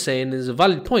Rash is saying is a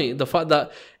valid point. The fact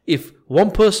that if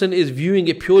one person is viewing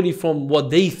it purely from what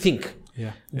they think,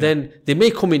 then they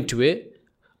may come into it,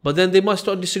 but then they might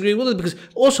start disagreeing with it. Because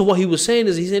also what he was saying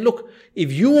is, he's saying, look,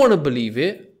 if you want to believe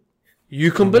it, you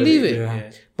can believe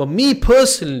it. But me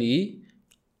personally,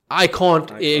 I can't.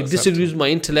 It disagrees with my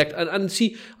intellect, and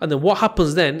see, and then what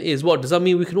happens then is, what does that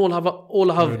mean? We can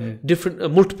all have different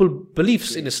multiple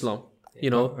beliefs in Islam. you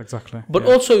know. Exactly. But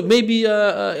also maybe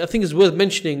I think it's worth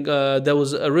mentioning. There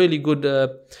was a really good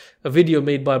a video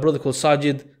made by a brother called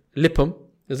Sajid Lippam.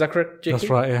 Is that correct, JK? That's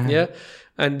right. Yeah. Yeah,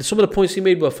 and some of the points he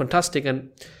made were fantastic,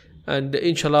 and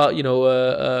inshallah, you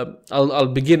know, I'll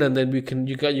begin, and then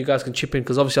you guys can chip in,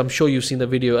 because obviously I'm sure you've seen the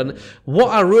video. And what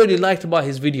I really liked about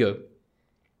his video,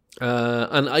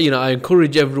 and I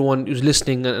encourage everyone who's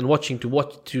listening and watching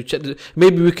to check.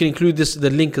 Maybe we can include the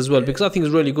link as well, because I think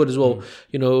it's really good as well.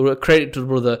 You know, credit to the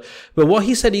brother. But what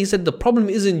he said the problem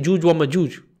isn't Juj wa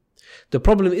Majuj. The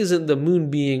problem isn't the moon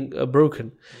being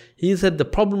broken. He said the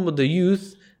problem with the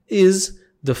youth is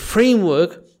the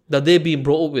framework that they're being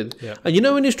brought up with. Yeah. And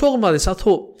when he was talking about this, I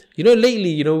thought,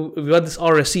 lately, we've had this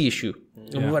RSC issue.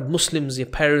 And we've had Muslims, your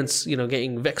parents,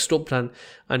 getting vexed up and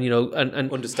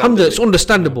it's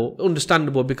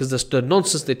understandable because that's the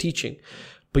nonsense they're teaching.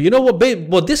 But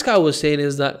what this guy was saying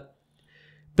is that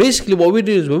basically what we're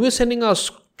doing is when we're sending our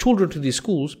children to these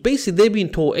schools, basically they're being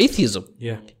taught atheism.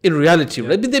 Yeah. In reality,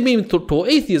 right? They're being taught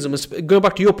atheism. Going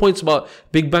back to your points about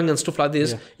Big Bang and stuff like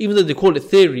this, even though they call it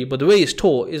theory, but the way it's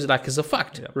taught is like it's a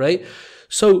fact, right?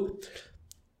 So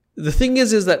the thing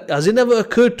is that has it never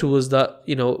occurred to us that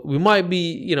we might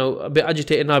be a bit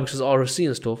agitated now because of RSC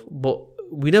and stuff, but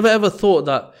we never ever thought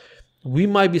that we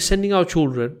might be sending our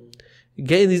children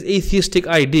getting these atheistic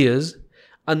ideas,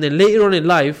 and then later on in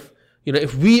life,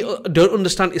 if we don't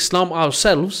understand Islam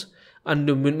ourselves,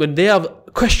 and when they have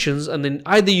questions, and then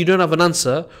either you don't have an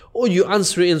answer or you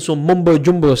answer it in some mumbo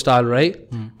jumbo style, right?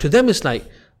 To them it's like,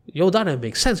 yo, that don't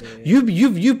make sense.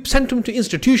 You've sent them to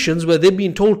institutions where they're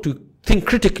being told to think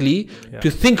critically,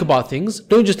 to think about things.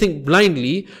 Don't just think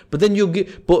blindly. But then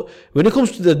but when it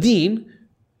comes to the deen,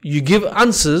 you give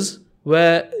answers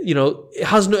where it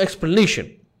has no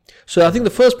explanation. So I think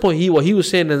the first point what he was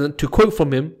saying, and to quote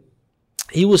from him,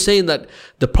 he was saying that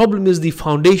the problem is the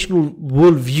foundational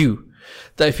worldview.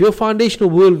 That if your foundational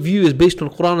worldview is based on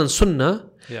Quran and Sunnah,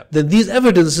 then these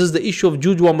evidences, the issue of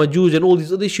Juj wa Majuj and all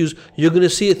these other issues, you're going to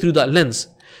see it through that lens.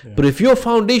 But if your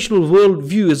foundational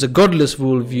worldview is a godless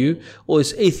worldview, or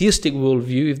it's atheistic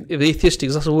worldview, if atheistic,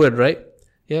 that's a word, right?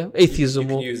 Yeah, atheism.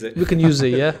 You can use it. We can use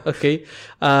it, yeah, okay.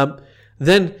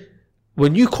 Then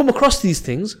when you come across these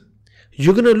things,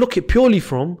 you're going to look at purely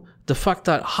from the fact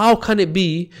that how can it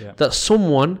be that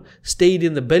someone stayed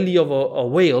in the belly of a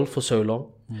whale for so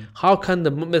long? How can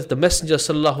the Messenger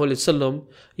sallallahu alaihi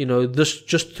wasallam,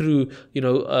 just through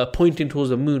pointing towards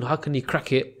the moon, how can he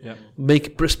crack it,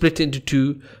 split it into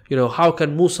two? How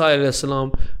can Musa alayhi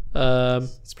salam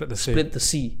split the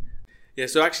sea? Yeah,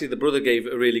 so actually the brother gave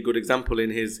a really good example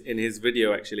in his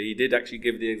video. Actually, he did actually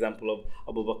give the example of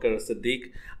Abu Bakr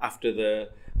as-Siddiq after the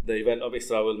event of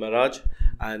Isra wal Miraj,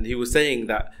 and he was saying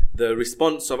that the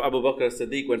response of Abu Bakr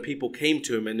as-Siddiq when people came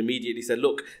to him and immediately said,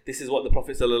 look, this is what the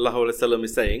Prophet ﷺ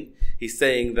is saying. He's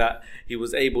saying that he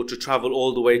was able to travel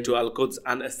all the way to Al-Quds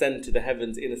and ascend to the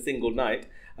heavens in a single night.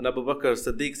 And Abu Bakr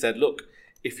as-Siddiq said, look,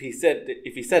 if he said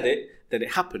it, then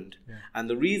it happened. And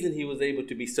the reason he was able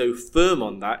to be so firm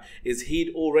on that is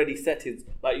he'd already set his,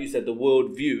 like you said, the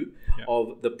world view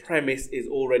of the premise is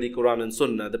already Quran and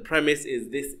Sunnah. The premise is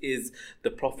this is the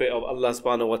Prophet of Allah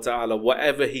subhanahu wa ta'ala.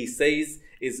 Whatever he says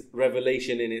is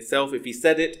revelation in itself. If he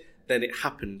said it, then it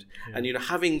happened. And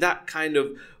having that kind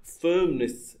of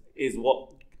firmness is what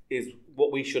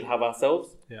we should have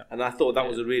ourselves. And I thought that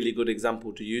was a really good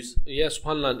example to use. Yeah,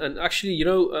 subhanAllah. And actually,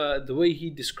 the way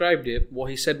he described it, what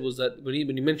he said was that when he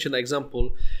mentioned the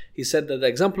example, he said that the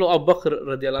example of Abu Bakr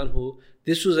radiallahu anhu,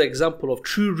 this was an example of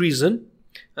true reason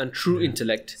and true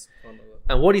intellect.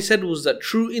 And what he said was that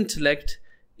true intellect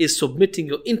is submitting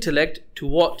your intellect to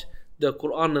what the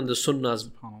Quran and the Sunnah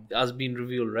has been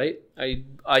revealed, right?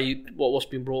 What's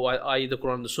been brought, i.e. the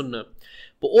Quran and the Sunnah.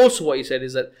 But also what he said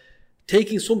is that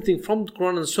taking something from the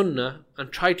Quran and Sunnah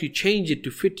and try to change it to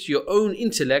fit your own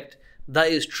intellect, that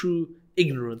is true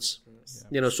ignorance.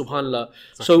 Subhanallah.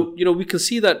 Exactly. So, we can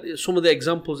see that some of the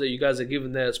examples that you guys are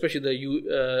given there, especially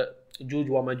the Juj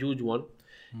wa Majuj one,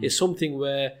 is something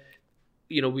where,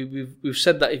 we've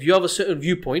said that if you have a certain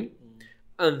viewpoint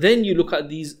and then you look at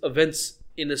these events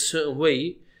in a certain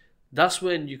way, that's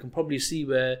when you can probably see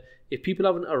where if people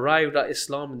haven't arrived at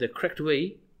Islam in the correct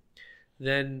way,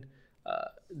 then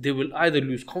they will either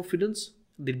lose confidence,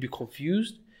 they'll be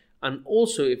confused, and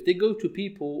also if they go to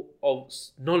people of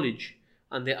knowledge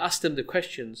and they ask them the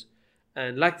questions,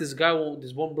 and like this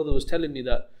one brother was telling me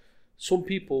that some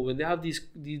people, when they have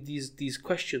these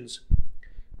questions,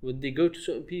 when they go to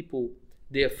certain people,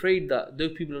 they're afraid that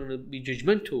those people are going to be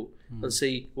judgmental and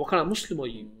say, what kind of Muslim are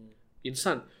you? You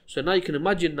understand? So now you can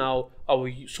imagine now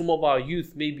some of our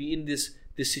youth may be in this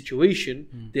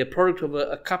situation. They're product of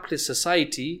a capitalist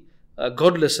society,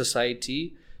 godless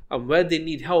society, and where they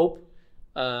need help,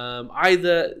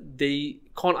 either they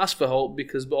can't ask for help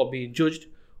because of being judged,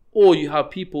 or you have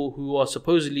people who are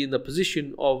supposedly in the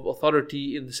position of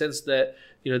authority in the sense that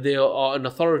they are an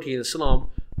authority in Islam,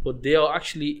 but they are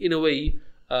actually in a way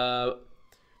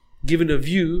given a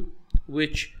view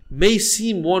which may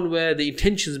seem one where the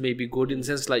intentions may be good in the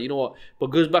sense like, but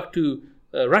goes back to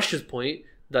Rashid's point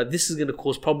that this is going to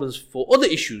cause problems for other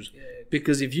issues,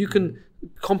 because if you can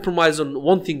compromise on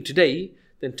one thing today,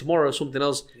 then tomorrow something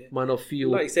else might not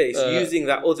feel... Like you say, it's using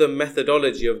that other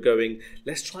methodology of going,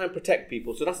 let's try and protect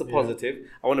people. So that's a positive.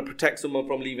 I want to protect someone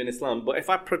from leaving Islam. But if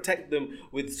I protect them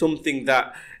with something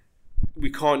that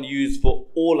we can't use for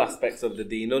all aspects of the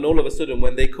deen, and all of a sudden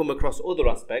when they come across other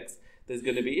aspects, there's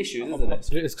going to be issues, isn't it?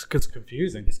 Absolutely. It's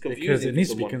confusing. It's confusing because it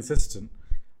needs to be consistent.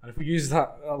 And if we use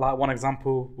that, like one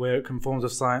example where it conforms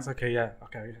with science, I can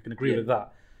agree with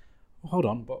that. Well, hold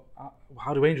on, but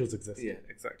how do angels exist? Yeah,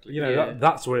 exactly.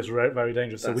 That's where it's very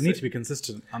dangerous. So we need to be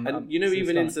consistent. And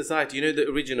even in society, the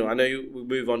original, I know we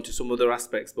move on to some other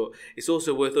aspects, but it's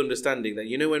also worth understanding that,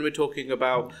 when we're talking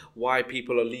about why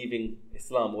people are leaving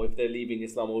Islam, or if they're leaving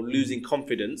Islam or losing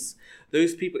confidence,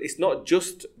 those people, it's not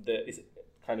just it's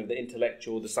kind of the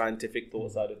intellectual, the scientific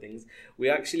thought side of things. We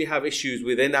actually have issues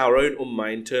within our own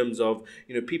ummah in terms of,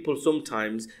 people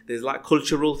sometimes, there's like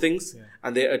cultural things,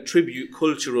 and they attribute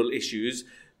cultural issues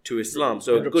to Islam.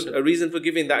 So a reason for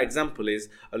giving that example is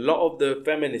a lot of the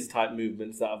feminist type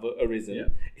movements that have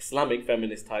arisen, Islamic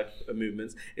feminist type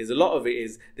movements, a lot of it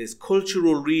is there's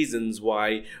cultural reasons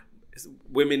why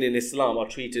women in Islam are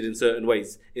treated in certain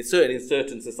ways. It's certain in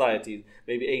certain societies,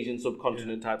 maybe Asian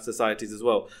subcontinent type societies as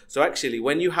well. So actually,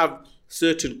 when you have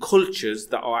certain cultures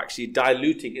that are actually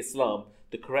diluting Islam,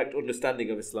 the correct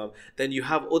understanding of Islam, then you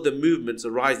have other movements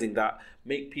arising that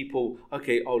make people,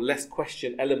 let's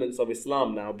question elements of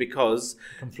Islam now because...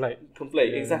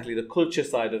 Conflate. Exactly. The culture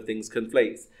side of things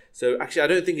conflates. So actually, I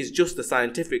don't think it's just the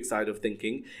scientific side of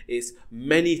thinking. It's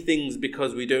many things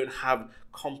because we don't have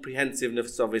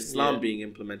comprehensiveness of Islam being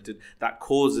implemented that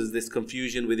causes this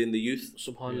confusion within the youth.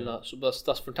 SubhanAllah. So that's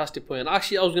a fantastic point. And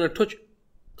actually, I was going to touch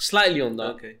slightly on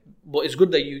that. Okay. But it's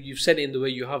good that you've said it in the way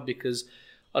you have, because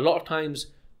a lot of times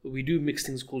we do mix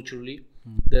things culturally.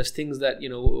 There's things that,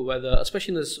 whether,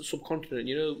 especially in the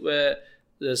subcontinent, where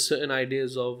there's certain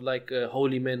ideas of like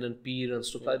holy men and peer and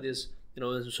stuff like this.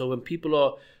 And so when people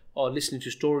are listening to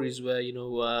stories where,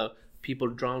 people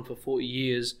drowned for 40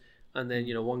 years, and then,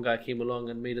 one guy came along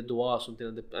and made a dua or something,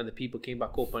 and the people came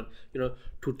back up, and,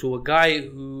 to a guy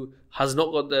who has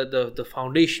not got the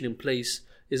foundation in place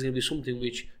is going to be something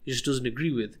which he just doesn't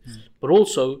agree with. But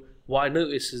also, what I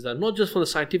notice is that not just from the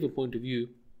scientific point of view,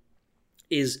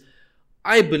 is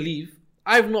I believe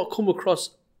I've not come across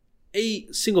a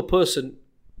single person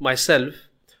myself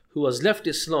who has left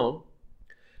Islam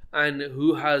and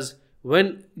who has,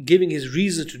 when giving his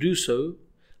reasons to do so,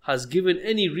 has given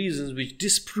any reasons which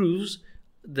disproves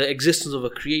the existence of a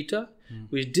creator,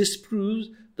 which disproves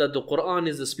that the Quran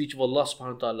is the speech of Allah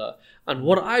subhanahu wa ta'ala. And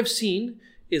what I've seen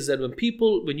is that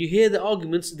when you hear the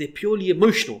arguments, they're purely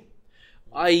emotional.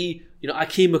 I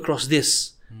came across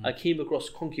this, I came across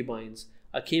concubines,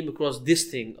 I came across this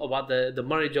thing about the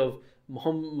marriage of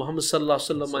Muhammad sallallahu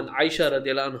alaihi wasallam and Aisha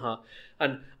radiallahu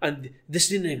anha, and this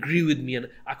didn't agree with me, and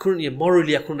I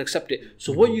couldn't accept it.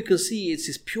 So what you can see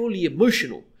is purely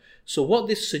emotional. So what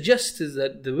this suggests is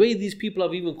that the way these people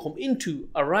have even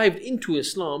arrived into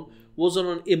Islam was on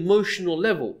an emotional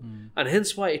level, and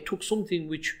hence why it took something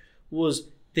which was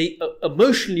they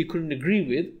emotionally couldn't agree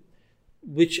with,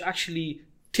 which actually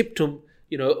tipped them,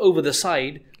 over the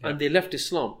side, and they left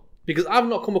Islam. Because I've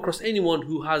not come across anyone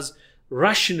who has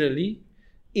rationally,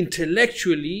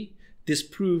 intellectually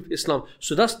disproved Islam.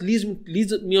 So that leads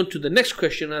me on to the next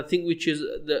question, I think, which is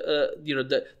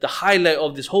the highlight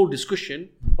of this whole discussion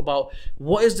about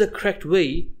what is the correct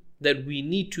way that we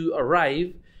need to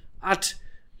arrive at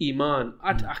Iman,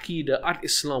 at Aqidah, at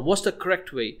Islam. What's the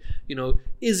correct way?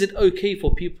 Is it okay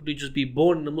for people to just be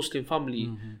born in a Muslim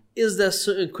family? Is there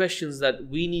certain questions that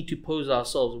we need to pose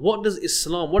ourselves? What does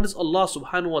Islam, what does Allah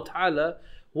subhanahu wa ta'ala,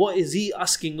 what is He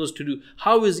asking us to do?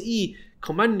 How is He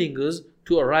commanding us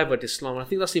to arrive at Islam? I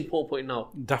think that's the important point now.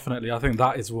 Definitely. I think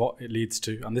that is what it leads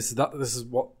to. And this is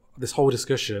what this whole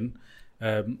discussion,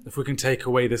 if we can take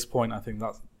away this point, I think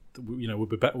that's,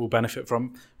 we'll benefit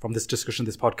from this discussion,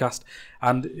 this podcast.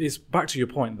 And it's back to your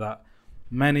point that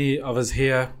many of us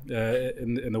here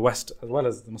in the West, as well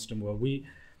as the Muslim world, we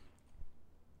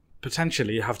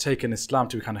potentially have taken Islam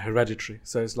to be kind of hereditary.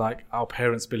 So it's like our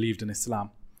parents believed in Islam,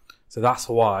 so that's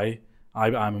why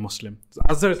I'm a Muslim.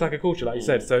 As though it's like a culture, like you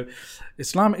said. So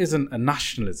Islam isn't a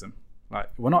nationalism.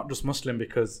 Like, we're not just Muslim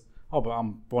because oh, but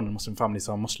I'm born in a Muslim family,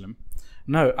 so I'm Muslim.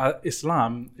 No,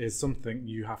 Islam is something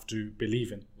you have to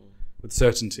believe in with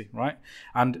certainty, right?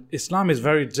 And Islam is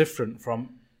very different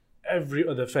from every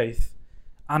other faith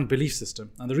and belief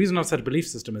system. And the reason I've said belief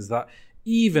system is that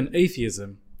even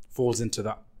atheism falls into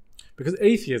that. Because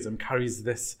atheism carries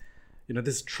this,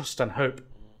 this trust and hope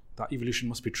that evolution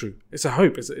must be true. It's a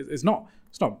hope. It's not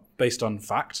based on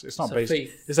fact. It's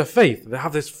a faith. They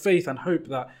have this faith and hope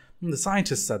that the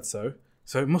scientists said so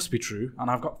it must be true, and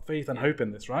I've got faith and hope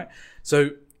in this, right?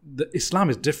 So Islam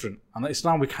is different, and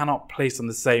Islam we cannot place on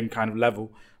the same kind of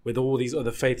level with all these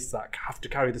other faiths that have to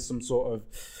carry this some sort of,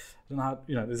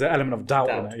 there's an element of doubt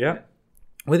in it, yeah?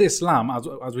 With Islam,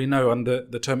 as we know, and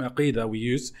the term aqidah we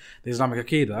use, the Islamic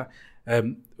aqidah,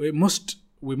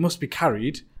 we must be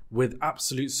carried with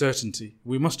absolute certainty.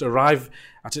 We must arrive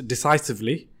at it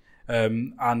decisively,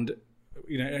 and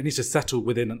it needs to settle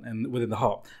within the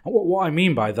heart. And what I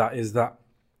mean by that is that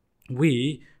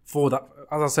for that,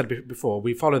 as I said before,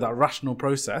 we follow that rational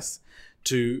process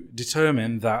to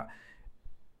determine that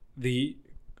there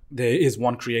is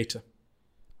one creator,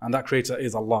 and that creator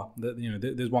is Allah.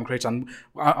 There's one creator, and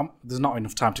there's not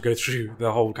enough time to go through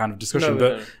the whole kind of discussion.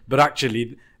 But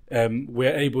actually,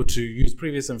 we're able to use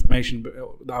previous information,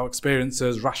 our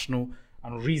experiences, rational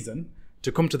and reason,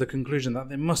 to come to the conclusion that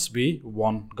there must be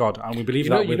one God, and we believe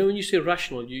that. When you say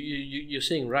rational, you're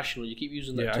saying rational. You keep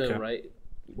using that term, right?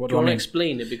 What do you want to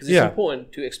explain it? Because it's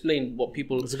important to explain what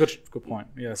people... It's a good point.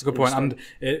 Yeah, it's a good point. And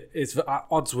it's at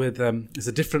odds with... it's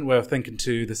a different way of thinking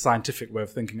to the scientific way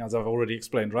of thinking, as I've already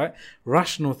explained, right?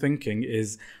 Rational thinking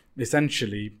is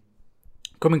essentially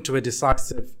coming to a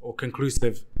decisive or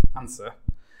conclusive answer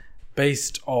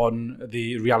based on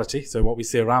the reality, so what we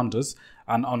see around us,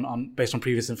 and based on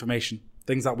previous information,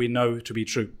 things that we know to be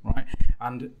true, right?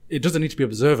 And it doesn't need to be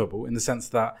observable in the sense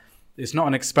that it's not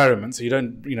an experiment, so you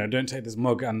don't take this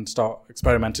mug and start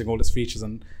experimenting all its features,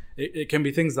 and it can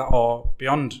be things that are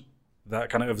beyond that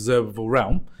kind of observable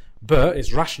realm, but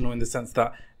it's rational in the sense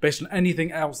that based on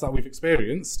anything else that we've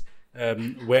experienced,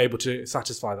 we're able to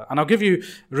satisfy that. And I'll give you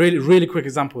a really, really quick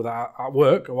example that at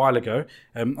work a while ago,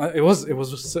 it was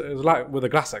like with a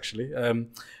glass actually.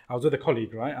 I was with a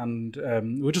colleague, right, and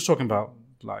we were just talking about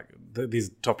like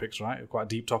these topics, right, quite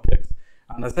deep topics,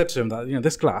 and I said to him that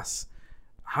this glass,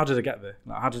 how did it get there?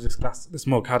 Like, how did this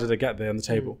mug, how did it get there on the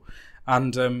table?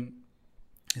 And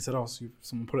he said, so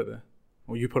someone put it there,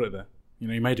 or you put it there. You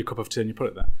made a cup of tea and you put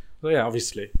it there. So yeah,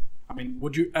 obviously. I mean,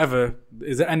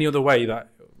 is there any other way that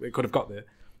it could have got there?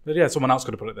 But yeah, someone else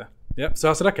could have put it there. Yeah. So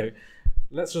I said, okay,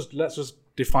 let's just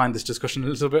define this discussion a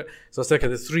little bit. So I said, okay,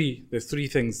 there's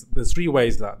three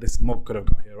ways that this mug could have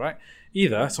got here, right?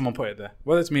 Either someone put it there,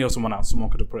 whether it's me or someone else, someone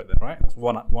could have put it there, right? That's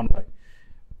one way.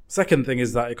 Second thing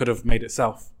is that it could have made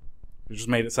itself. It just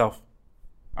made itself.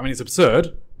 I mean, it's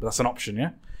absurd, but that's an option,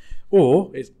 yeah? Or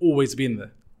it's always been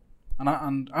there. And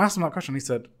I asked him that question, and he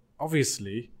said,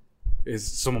 obviously, is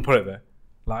someone put it there.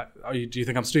 Like, do you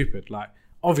think I'm stupid? Like,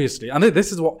 obviously. And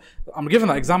this is what, I'm giving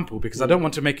that example because I don't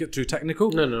want to make it too technical.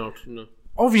 No.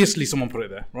 Obviously, someone put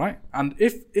it there, right? And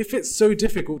if it's so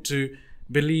difficult to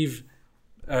believe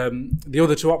the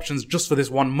other two options just for this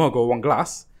one mug or one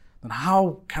glass, then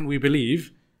how can we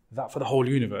believe that for the whole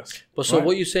universe? But so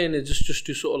what you're saying is just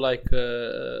to sort of like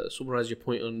summarize your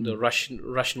point on the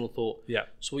rational thought. Yeah.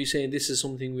 So what you're saying, this is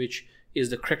something which is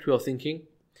the correct way of thinking,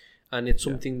 and it's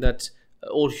something that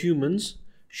all humans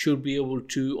should be able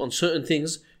to, on certain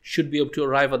things, should be able to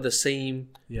arrive at the same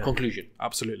conclusion.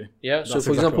 Absolutely. Yeah. That's so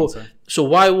for example, so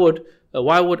why would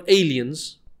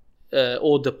aliens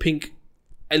or the pink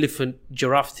elephant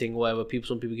giraffe thing, whatever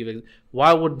some people give it,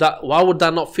 why would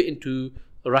that not fit into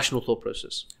a rational thought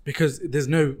process? Because there's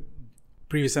no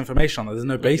previous information on that. There's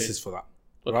no basis for that.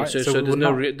 Okay, right?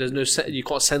 so you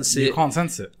can't sense it. You can't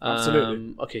sense it.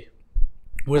 Absolutely. Okay.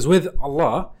 Whereas with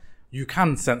Allah, you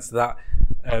can sense that.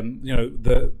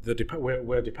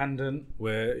 We're dependent.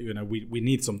 We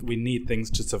need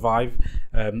things to survive.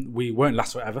 We won't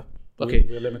last forever. Okay.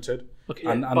 We're limited. Okay.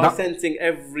 And by sensing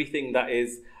everything that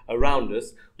is around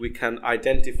us, we can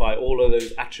identify all of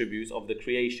those attributes of the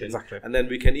creation. Exactly. And then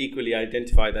we can equally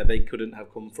identify that they couldn't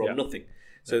have come from nothing.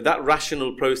 So that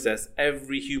rational process,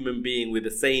 every human being with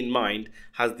a sane mind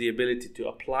has the ability to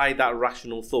apply that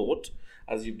rational thought,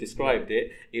 as you've described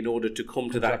it, in order to come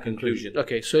to that conclusion.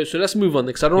 Okay, so let's move on,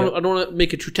 because I don't want to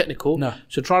make it too technical. No.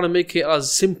 So try to make it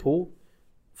as simple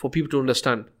for people to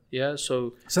understand. Yeah.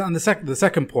 So and the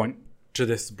second point to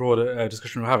this broader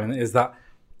discussion we're having is that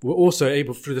we're also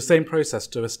able, through the same process,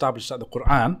 to establish that the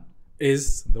Quran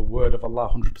is the word of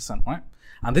Allah 100%, right?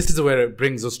 And this is where it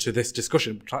brings us to this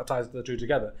discussion, ties the two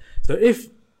together. So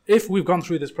if we've gone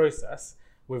through this process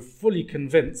we're fully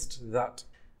convinced that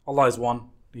Allah is one.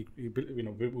 We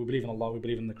believe in Allah, we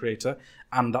believe in the Creator,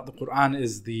 and that the Quran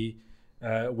is the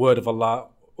word of Allah,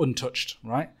 untouched,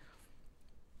 right?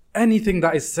 Anything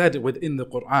that is said within the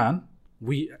Quran,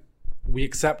 we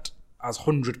accept as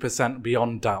 100%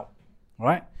 beyond doubt,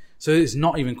 right? So it's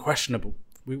not even questionable.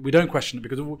 We don't question it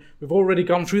because we've already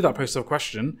gone through that process of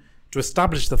question to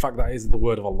establish the fact that it is the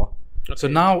word of Allah. Okay. So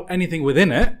now anything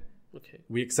within it,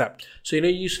 we accept. So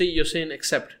you're saying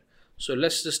accept. So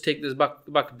let's just take this back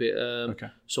a bit. Okay.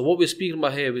 So what we're speaking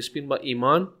about here, we're speaking about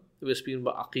iman, we're speaking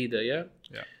about aqidah, yeah.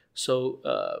 Yeah. So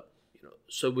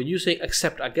so when you say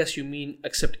accept, I guess you mean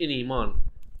accept in iman.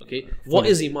 Okay. What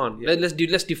is iman? Yeah.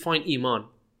 Let's define iman.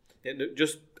 Yeah,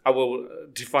 I will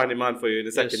define iman for you in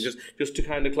a second. Yes. Just to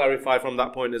kind of clarify from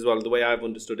that point as well, the way I've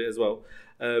understood it as well.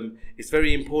 It's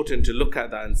very important to look at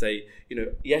that and say,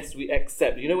 yes, we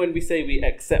accept. When we say we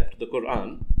accept the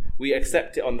Quran, we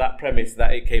accept it on that premise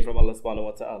that it came from Allah subhanahu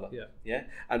wa ta'ala. Yeah. Yeah.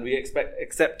 And we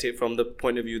accept it from the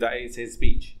point of view that it's his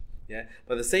speech. Yeah.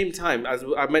 But at the same time, as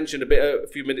I mentioned a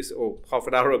few minutes or half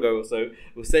an hour ago or so,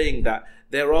 we're saying that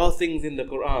there are things in the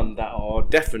Quran that are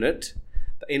definite.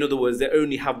 In other words, they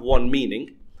only have one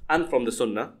meaning, and from the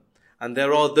Sunnah. And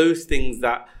there are those things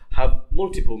that have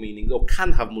multiple meanings or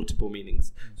can have multiple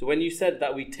meanings. So when you said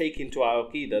that we take into our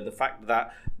Aqeedah the fact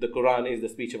that the Quran is the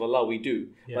speech of Allah, we do.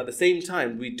 Yeah. But at the same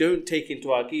time, we don't take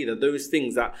into our Aqeedah those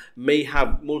things that may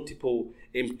have multiple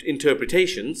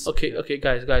interpretations. Okay,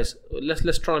 guys,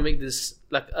 let's try and make this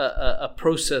like a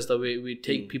process that we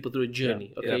take people through a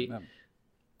journey. Yeah. Okay, Yeah.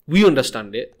 We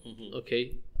understand it.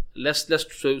 Okay,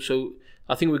 so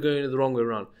I think we're going the wrong way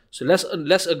around. So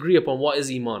let's agree upon what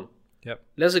is iman. Yep.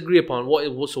 Let's agree upon what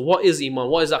is iman,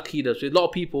 what is aqidah. So a lot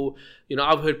of people,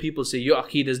 I've heard people say your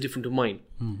aqidah is different to mine,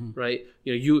 right?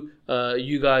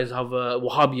 You guys have a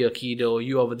Wahhabi aqidah, or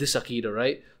you have this aqidah,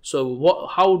 right? So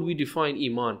how would we define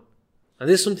iman? And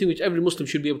this is something which every Muslim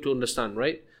should be able to understand,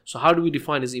 right? So how do we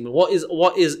define his iman? What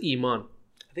is iman?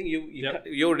 I think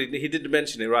he did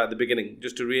mention it right at the beginning.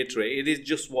 Just to reiterate, it is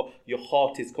just what your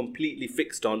heart is completely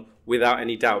fixed on without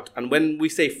any doubt. And when we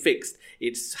say fixed,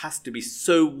 it has to be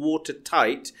so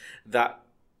watertight that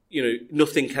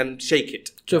nothing can shake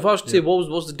it. So if I was to say, what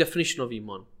was the definition of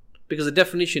iman? Because the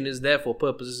definition is there for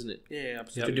purpose, isn't it? Yeah,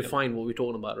 absolutely. To define what we're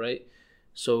talking about, right?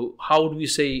 So how would we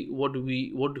say?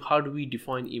 How do we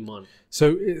define iman?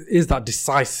 So is that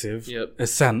decisive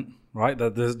assent, right?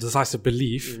 The decisive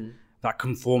belief. That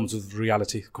conforms with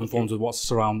reality, conforms with what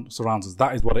surrounds us.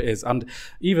 That is what it is. And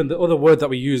even the other word that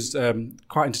we use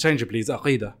quite interchangeably is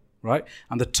aqidah, right?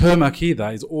 And the term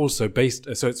aqidah is also based,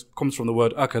 so it comes from the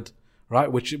word aqad,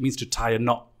 right? Which means to tie a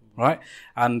knot, right?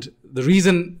 And the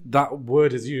reason that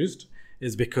word is used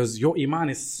is because your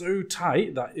iman is so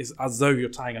tight that it's as though you're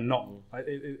tying a knot. Right?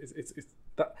 It's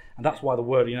that, and that's why the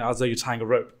word, as though you're tying a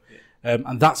rope.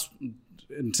 And that's,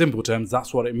 in simple terms,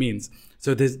 that's what it means.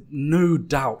 So there's no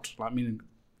doubt,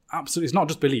 absolutely, it's not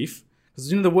just belief, because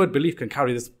the word belief can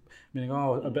carry this meaning,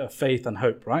 a bit of faith and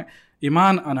hope, right?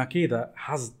 Iman and Aqidah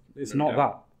it's not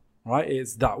that, right?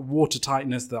 It's that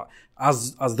watertightness, that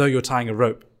as though you're tying a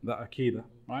rope, that Aqidah,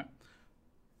 right?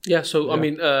 Yeah, so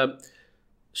yeah.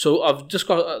 So I've just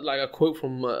got a quote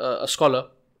from a scholar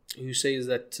who says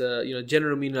that,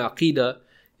 general meaning of Aqidah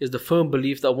is the firm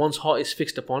belief that one's heart is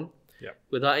fixed upon,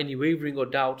 without any wavering or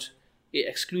doubt. It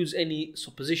excludes any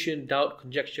supposition, doubt,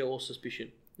 conjecture, or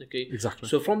suspicion. Okay. Exactly.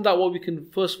 So from that, what we can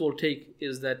first of all take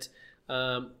is that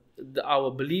our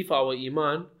belief, our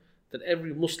iman, that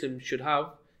every Muslim should have,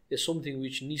 is something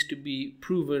which needs to be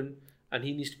proven and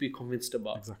he needs to be convinced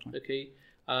about. Exactly. Okay.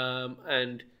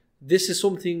 And this is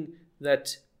something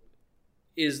that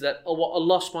what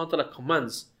Allah subhanahu wa ta'ala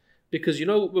commands. Because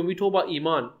when we talk about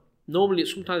iman, normally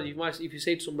sometimes if you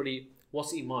say to somebody,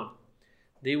 what's iman?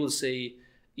 They will say,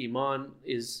 iman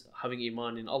is having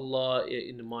iman in Allah,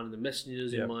 iman in the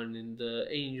messengers, iman in the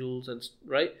angels, and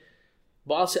right.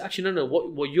 But I'll say, actually, no.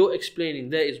 What you're explaining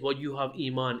there is what you have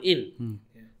iman in.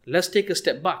 Let's take a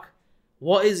step back.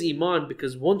 What is iman?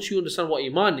 Because once you understand what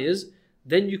iman is,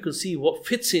 then you can see what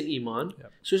fits in iman.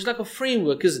 So it's like a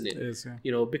framework, isn't it? It is,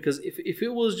 yeah. Because if it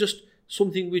was just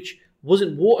something which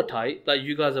wasn't watertight, like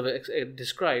you guys have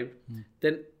described,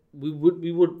 then we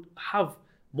would have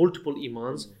multiple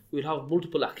imans, we'll have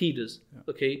multiple aqidas.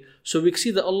 Okay, so we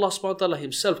see that Allah subhanahu wa ta'ala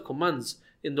himself commands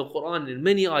in the Quran in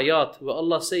many ayat where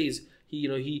Allah says he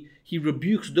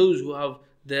rebukes those who have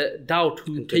the doubt,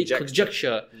 who take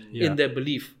conjecture in their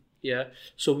belief.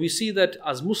 So we see that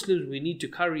as Muslims we need to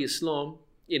carry Islam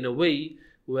in a way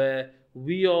where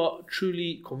we are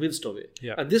truly convinced of it.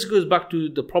 And this goes back to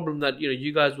the problem that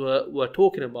you guys were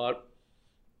talking about,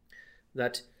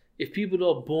 that if people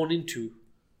are born into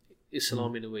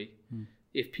Islam in a way.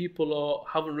 If people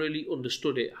haven't really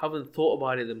understood it, haven't thought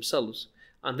about it themselves,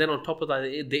 and then on top of that,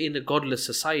 they're in a godless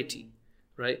society,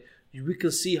 right? We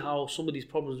can see how some of these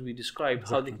problems we described,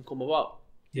 how they can come about.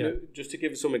 You know, just to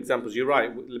give some examples, you're right.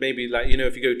 Maybe like, you know,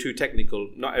 if you go too technical,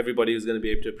 not everybody is going to be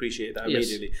able to appreciate that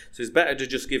immediately. So it's better to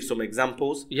just give some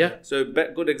examples. Yeah. So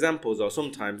good examples are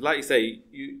sometimes, like you say,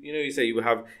 you say you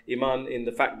have iman in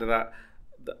the fact that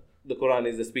the Quran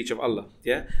is the speech of Allah.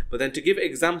 Yeah. But then to give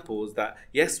examples that,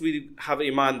 yes, we have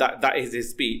iman that is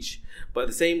his speech. But at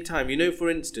the same time, you know, for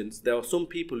instance, there are some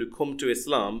people who come to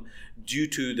Islam due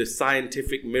to the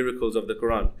scientific miracles of the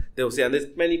Quran. They'll say, and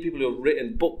there's many people who have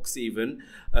written books even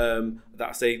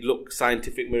that say, look,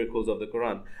 scientific miracles of the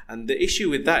Quran. And the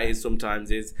issue with that is sometimes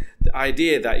is the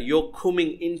idea that you're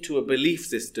coming into a belief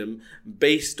system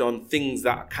based on things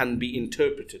that can be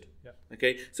interpreted. Yeah.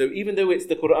 Okay, so even though it's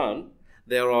the Quran,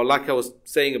 there are, like I was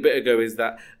saying a bit ago, is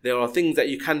that there are things that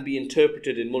you can be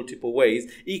interpreted in multiple ways.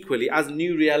 Equally, as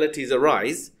new realities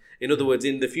arise, in other words,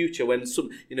 in the future, when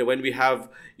when we have,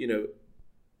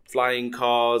 flying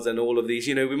cars and all of these,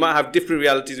 we might have different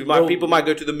realities. People might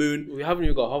go to the moon. We haven't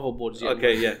even got hoverboards yet.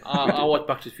 Okay, yeah. I watched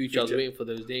Back to the Future. I was waiting for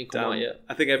those. They ain't come out yet.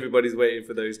 I think everybody's waiting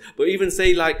for those. But even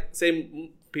say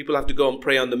people have to go and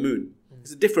pray on the moon.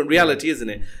 It's a different reality, isn't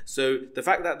it? So the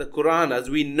fact that the Quran, as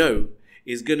we know,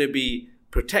 is going to be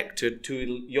protected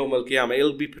to Yawm al-Qiyamah,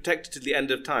 it'll be protected to the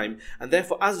end of time, and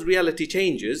therefore as reality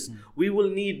changes, we will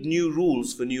need new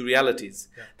rules for new realities.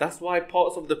 That's why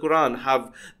parts of the Quran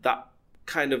have that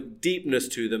kind of deepness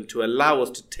to them to allow us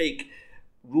to take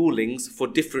rulings for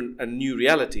different and new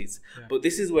realities. But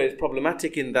this is where it's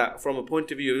problematic, in that from a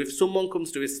point of view, if someone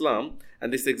comes to Islam,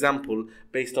 and this example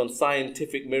based on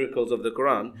scientific miracles of the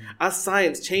Quran, as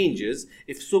science changes,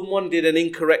 if someone did an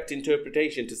incorrect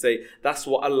interpretation to say that's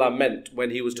what Allah meant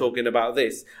when he was talking about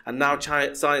this, and now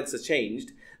science has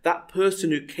changed, that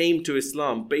person who came to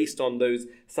Islam based on those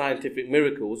scientific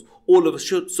miracles, all of a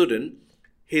sudden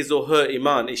his or her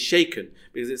iman is shaken,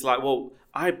 because it's like, well,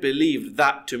 I believed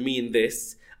that to mean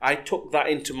this. I took that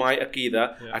into my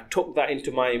Aqidah. I took that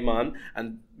into my Iman.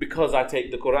 And because I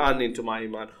take the Quran into my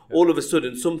Iman, all of a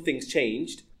sudden something's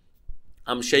changed.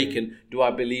 I'm shaken. Do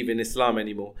I believe in Islam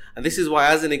anymore? And this is why,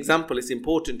 as an example, it's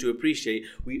important to appreciate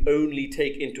we only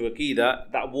take into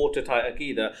Aqidah, that watertight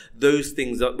Aqidah, those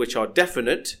things which are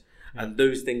definite and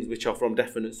those things which are from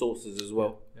definite sources as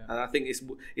well. And I think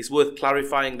it's worth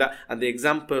clarifying that. And the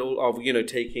example of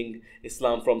taking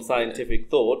Islam from scientific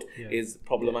thought is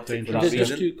problematic for that reason.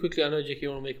 Just to quickly, I know Jake, you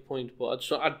want to make a point, but I'll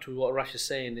just add to what Rash is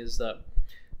saying is that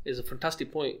is a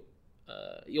fantastic point.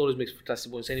 He always makes fantastic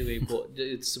points anyway, but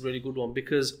it's a really good one,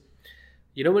 because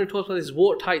when it talks about this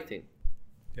watertight thing,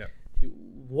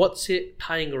 what's it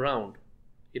tying around?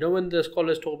 When the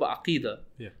scholars talk about Aqidah,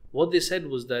 what they said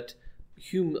was that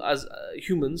as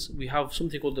humans, we have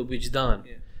something called the Wijdan.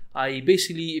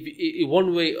 Basically,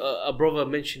 one way a brother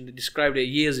described it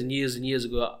years and years and years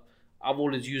ago. I've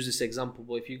always used this example,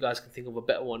 but if you guys can think of a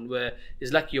better one, where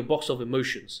it's like your box of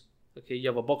emotions. Okay, you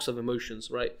have a box of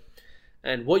emotions, right?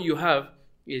 And what you have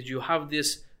is your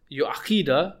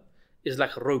Aqidah is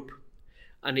like a rope,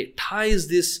 and it ties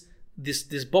this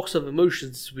box of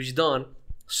emotions, Wijdan,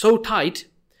 so tight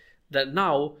that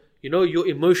now you're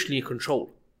emotionally in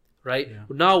control, right?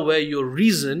 Now where your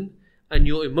reason and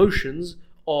your emotions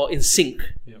are in sync.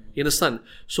 You understand?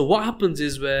 So what happens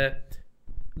is, where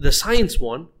the science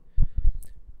one,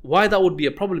 why that would be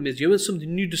a problem is, when some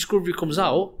new discovery comes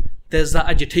out, there's that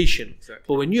agitation. Exactly.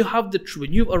 But when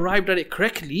you've arrived at it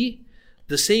correctly,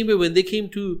 the same way when they came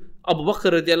to Abu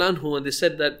Bakr radiallahu anhu and they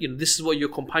said that this is what your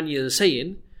companion is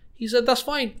saying, he said that's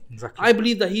fine. Exactly. I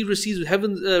believe that he receives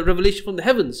revelation from the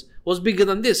heavens was bigger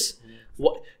than this.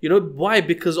 What, why?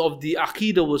 Because of the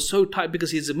Aqidah was so tight,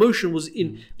 because his emotion was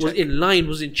in line,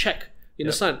 was in check. You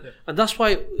understand? And that's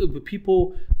why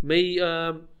people may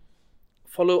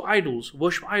follow idols,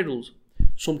 worship idols.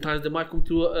 Sometimes they might come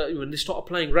to when they start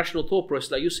applying rational thought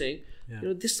process, like you're saying.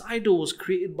 This idol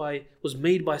was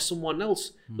made by someone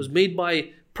else. Was made by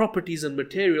properties and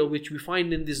material which we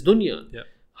find in this dunya.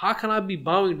 How can I be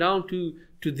bowing down to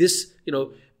this?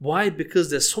 Why?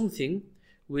 Because there's something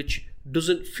which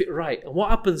doesn't fit right. And what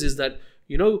happens is that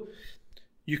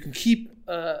you can keep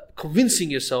convincing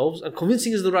yourselves, and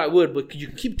convincing is the right word, but you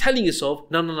can keep telling yourself,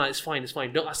 no, it's fine,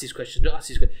 don't ask these questions,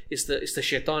 it's the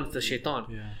shaitan.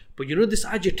 But this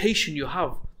agitation you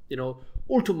have,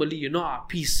 ultimately you're not at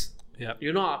peace.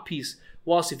 You're not at peace.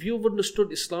 Whilst if you've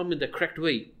understood Islam in the correct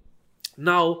way,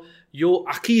 now your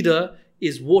Aqidah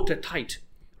is watertight,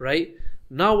 right?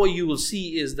 Now what you will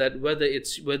see is that whether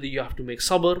you have to make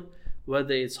sabr,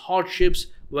 whether it's hardships,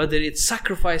 whether it's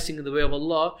sacrificing in the way of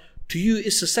Allah to you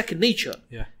it's a second nature.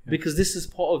 Yeah. Because this is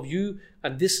part of you,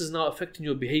 and this is now affecting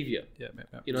your behavior. Yeah.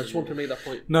 You know, I just want to make that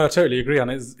point. No, I totally agree, and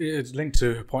it's linked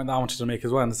to a point that I wanted to make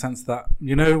as well, in the sense that,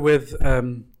 you know, with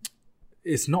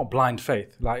it's not blind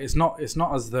faith. Like it's not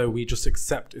as though we just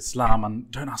accept Islam and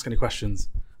don't ask any questions.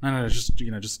 No,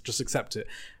 just accept it.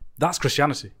 That's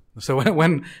Christianity. So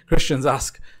when Christians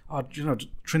ask,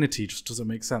 Trinity just doesn't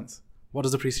make sense. What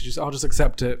does the priest do? I'll just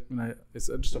accept it. You know, it's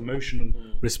just an emotional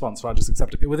response. So I just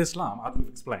accept it. With Islam, as we've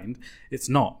explained, it's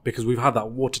not, because we've had that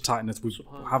watertightness. We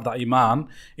have that iman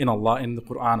in Allah, in the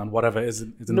Quran, and whatever is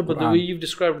in the Quran. No, but the way you've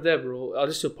described it there, bro. I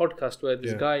listened to a podcast where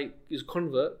this guy is a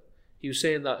convert. He was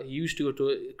saying that he used to go to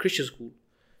a Christian school,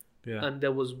 and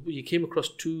he came across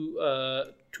two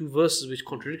verses which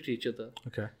contradicted each other.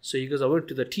 Okay. So he goes, I went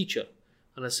to the teacher,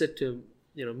 and I said to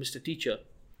him, Mr. Teacher,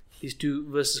 these two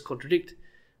verses contradict.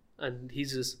 And he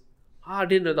says, I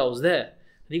didn't know that was there.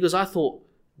 And he goes, I thought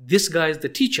this guy is the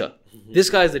teacher. Mm-hmm.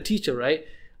 This guy is the teacher, right?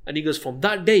 And he goes, from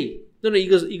that day. He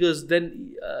goes,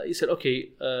 then he said, okay.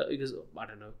 He goes, I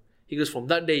don't know. He goes, from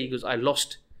that day, he goes, I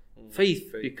lost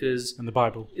faith because... In the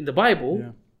Bible,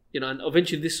 and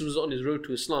eventually this was on his road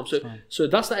to Islam. So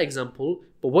that's that example.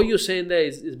 But what you're saying there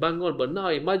is bang on. But now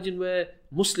imagine where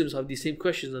Muslims have these same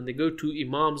questions and they go to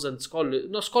imams and scholars,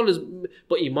 not scholars,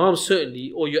 but imams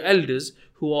certainly, or your elders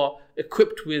who are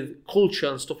equipped with culture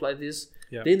and stuff like this.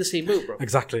 They're in the same boat, bro.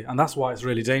 Exactly. And that's why it's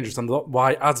really dangerous, and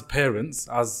why, as parents,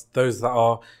 as those that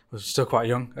are still quite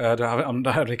young, I don't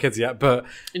have any kids yet, but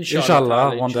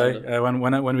inshallah one day,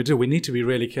 when we do, we need to be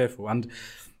really careful. And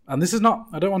this is not,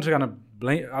 I don't want to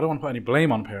put any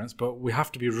blame on parents, but we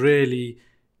have to be really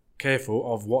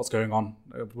careful of what's going on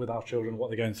with our children, what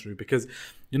they're going through, because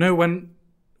when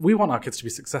we want our kids to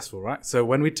be successful, right? So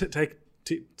when we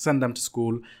send them to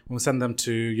school, when we send them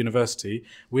to university,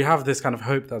 we have this kind of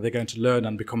hope that they're going to learn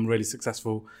and become really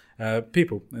successful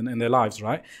people in their lives,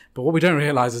 right? But what we don't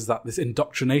realize is that this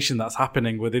indoctrination that's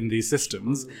happening within these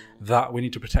systems that we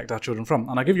need to protect our children from.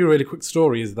 And I'll give you a really quick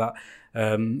story is that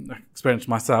I experienced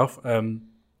myself.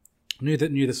 Knew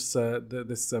this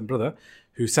brother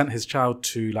who sent his child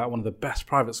to like one of the best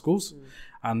private schools,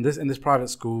 and in this private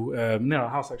school near our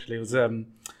house, actually,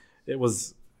 it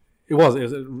was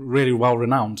really well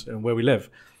renowned where we live.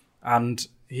 And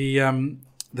he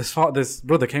this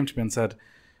brother came to me and said,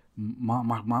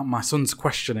 my son's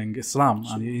questioning Islam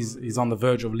and he's on the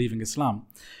verge of leaving Islam.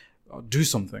 Do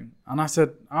something. And I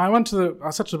said to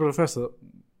the brother first,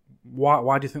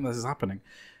 why do you think this is happening?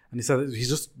 And he said that he's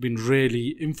just been really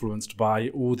influenced by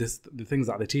all the things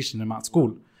that they're teaching him at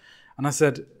school. And I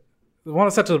said, what I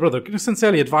said to the brother,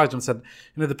 sincerely advised him, said,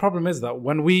 the problem is that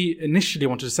when we initially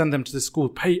wanted to send them to this school,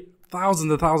 pay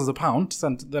thousands and thousands of pounds to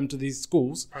send them to these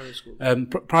schools,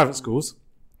 private schools,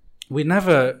 we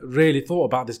never really thought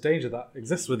about this danger that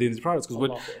exists within these private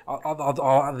schools.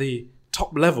 Are at the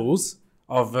top levels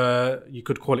of, you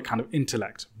could call it kind of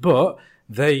intellect, but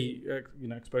they,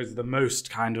 expose the most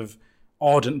kind of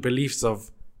ardent beliefs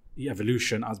of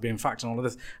evolution as being fact and all of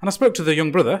this. And I spoke to the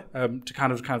young brother to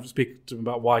kind of speak to him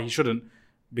about why he shouldn't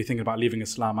be thinking about leaving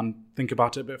Islam and think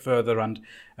about it a bit further and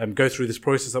go through this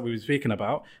process that we were speaking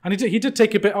about. And he did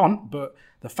take a bit on, but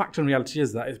the fact and reality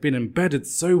is that it's been embedded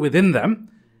so within them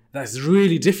that it's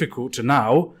really difficult to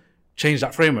now change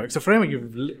that framework. It's a framework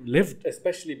you've lived.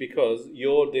 Especially because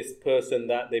you're this person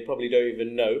that they probably don't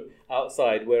even know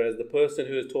outside, whereas the person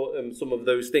who has taught them some of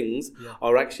those things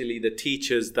are actually the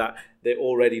teachers that they're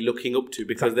already looking up to,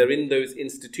 because they're in those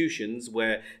institutions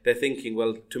where they're thinking,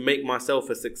 well, to make myself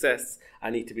a success, I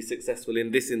need to be successful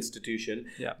in this institution.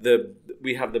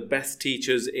 We have the best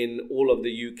teachers in all of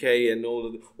the UK and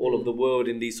all of the world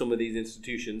in some of these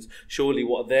institutions. Surely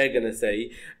what they're going to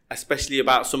say, especially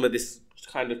about some of this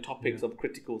kind of topics of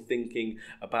critical thinking,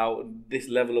 about this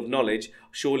level of knowledge,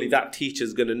 surely that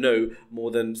teacher's going to know more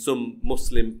than some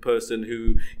Muslim person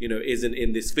who isn't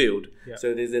in this field.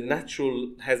 So there's a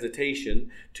natural hesitation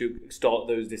to start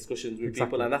those discussions with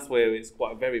people, and that's where it's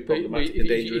quite very problematic and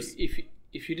dangerous.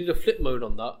 If you did a flip mode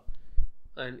on that,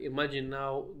 and imagine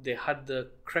now they had the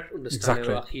correct understanding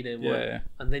of Aqidah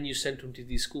and then you sent them to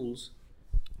these schools,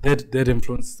 they'd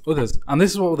influence others. And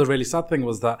this is what the really sad thing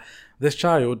was, that this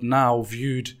child now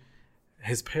viewed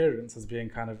his parents as being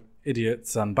kind of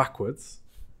idiots and backwards,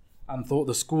 and thought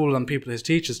the school and people, his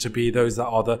teachers, to be those that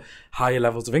are the higher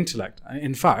levels of intellect.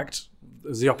 In fact,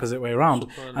 it's the opposite way around.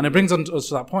 And it brings us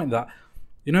to that point that,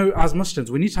 as Muslims,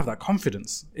 we need to have that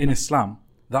confidence in Islam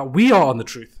that we are on the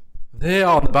truth. They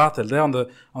are on the batil. They're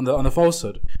on the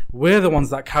falsehood. We're the ones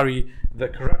that carry the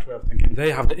correct way of thinking.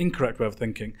 They have the incorrect way of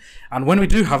thinking. And when we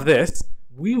do have this,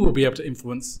 we will be able to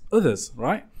influence others,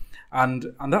 right?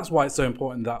 And that's why it's so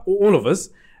important that all of us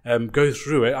go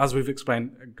through it, as we've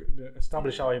explained,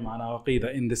 establish our iman, our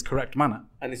aqidah in this correct manner.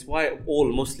 And it's why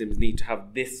all Muslims need to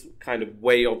have this kind of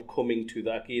way of coming to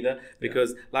the aqidah,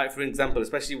 because, like for example,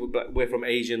 especially we're from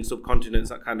Asian subcontinents,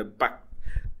 that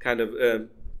kind of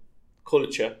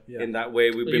culture in that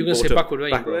way we've been brought up.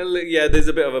 Well, yeah, there's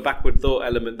a bit of a backward thought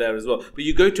element there as well. But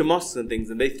you go to mosques and things,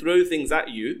 and they throw things at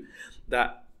you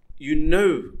that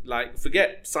like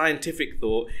forget scientific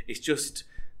thought. It's just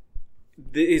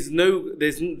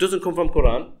doesn't come from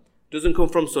Quran. Doesn't come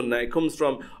from Sunnah. It comes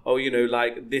from,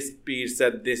 like this Peer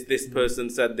said this person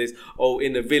said this,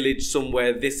 in a village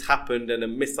somewhere this happened and a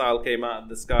missile came out of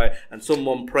the sky and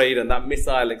someone prayed and that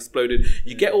missile exploded.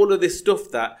 You get all of this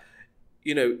stuff that,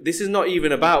 this is not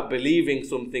even about believing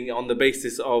something on the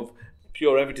basis of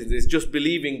pure evidence. It's just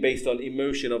believing based on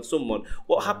emotion of someone.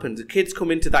 What happens? The kids come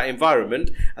into that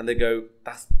environment and they go,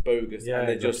 that's bogus. And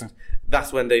they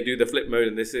that's when they do the flip mode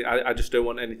and they say, I just don't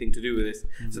want anything to do with this.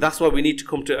 So that's why we need to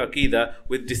come to Aqidah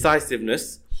with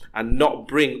decisiveness and not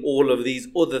bring all of these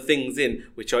other things in,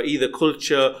 which are either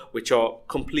culture, which are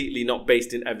completely not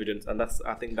based in evidence. And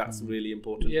I think that's really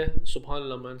important. Yeah,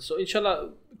 subhanAllah, man. So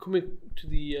inshallah, coming to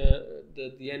the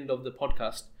end of the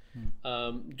podcast,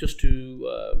 just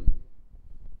to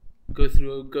go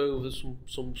over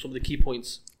some of the key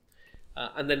points,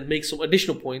 and then make some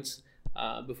additional points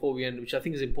before we end, which I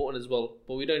think is important as well,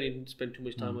 but we don't need to spend too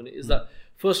much time on it. Is that,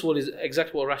 first of all, is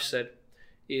exactly what Rash said,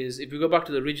 is if we go back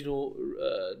to the original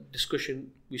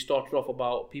discussion, we started off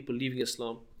about people leaving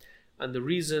Islam, and the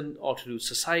reason are to do with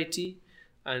society,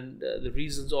 and the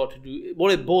reasons are to do,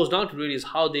 what it boils down to really is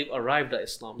how they've arrived at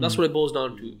Islam. That's what it boils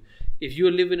down to. If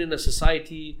you're living in a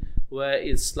society where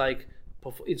it's like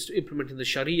implementing the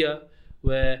Sharia,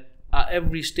 where at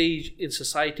every stage in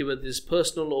society, whether it's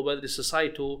personal or whether it's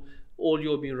societal, all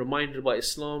you're being reminded by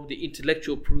Islam, the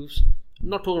intellectual proofs. I'm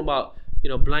not talking about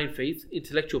blind faith,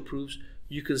 intellectual proofs.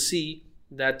 You can see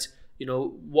that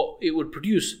what it would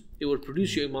produce. It would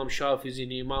produce your Imam Shafi'i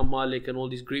and Imam Malik and all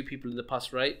these great people in the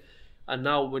past, right? And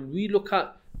now when we look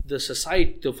at the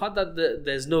society, the fact that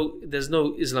there's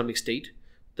no Islamic State,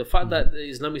 the fact that the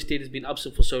Islamic State has been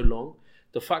absent for so long,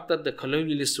 the fact that the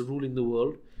colonialists are ruling the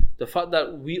world, the fact that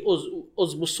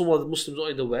some of the Muslims are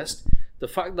in the West, the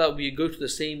fact that we go to the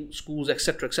same schools,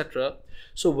 etc., etc.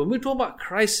 So when we talk about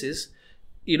crisis,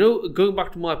 going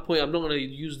back to my point, I'm not going to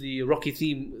use the Rocky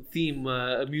theme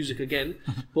music again,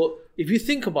 but if you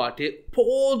think about it, put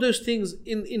all those things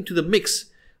into the mix,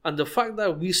 and the fact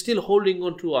that we're still holding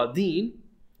on to our deen,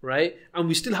 right, and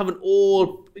we still haven't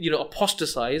all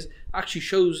apostatized, actually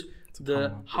shows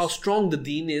how strong the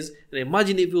deen is. And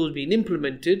imagine if it was being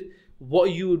implemented,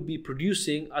 what you would be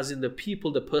producing, as in the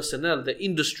people, the personnel, the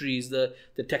industries, the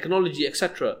technology,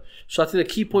 etc. So I think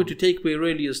the key point to take away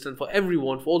really is, and for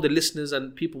everyone, for all the listeners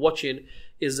and people watching,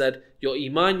 is that your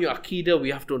iman, your aqidah, we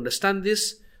have to understand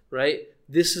this, right?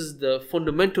 This is the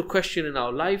fundamental question in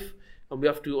our life, and we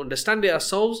have to understand it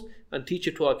ourselves and teach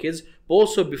it to our kids. But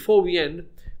also, before we end,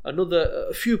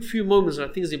 a few moments, and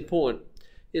I think is important,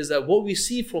 is that what we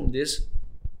see from this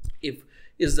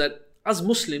is that as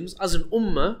Muslims, as an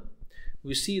ummah,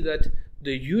 we see that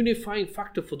the unifying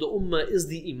factor for the ummah is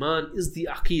the iman, is the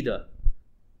aqidah.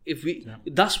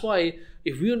 That's why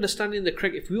if we understand in the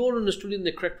correct, if we all understood in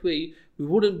the correct way, we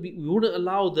wouldn't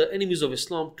allow the enemies of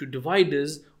Islam to divide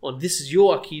us on this is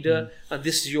your aqidah and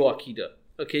this is your aqidah.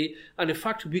 Okay, and in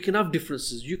fact we can have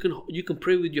differences. You can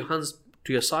pray with your hands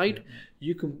to your side.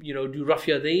 You can do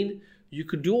Rafi Yadain. You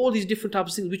could do all these different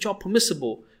types of things which are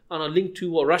permissible and are linked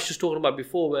to what Rash was talking about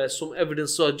before, where some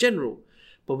evidence are general.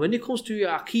 But when it comes to your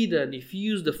aqidah, and if you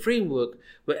use the framework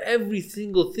where every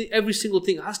single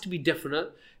thing has to be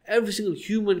definite, every single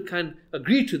human can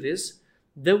agree to this,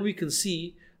 then we can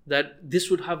see that this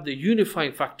would have the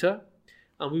unifying factor,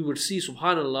 and we would see,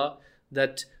 subhanallah,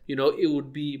 that it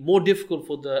would be more difficult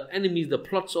for the enemies, the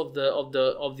plots of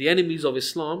the enemies of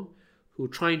Islam, who are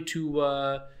trying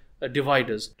to divide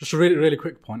us. Just a really, really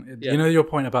quick point. Your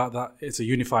point about that it's a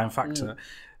unifying factor.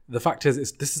 The fact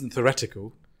is, this isn't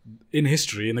theoretical. In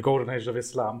history, in the golden age of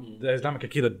Islam, the Islamic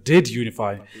Aqidah did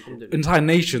unify entire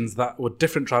nations that were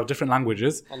different tribes, different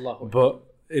languages, but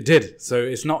it did. So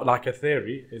it's not like a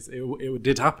theory. It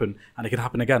did happen, and it can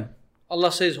happen again.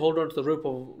 Allah says, hold on to the rope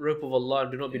of Allah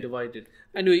and do not be divided.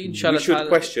 Anyway, inshallah. We should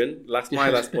question, my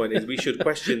last point is, we should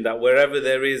question that wherever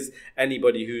there is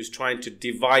anybody who's trying to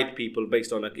divide people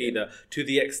based on Aqidah, to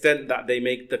the extent that they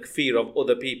make takfir of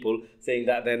other people, saying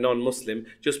that they're non-Muslim,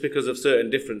 just because of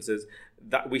certain differences,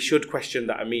 that we should question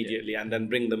that immediately and then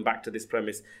bring them back to this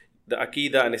premise. The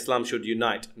Aqidah and Islam should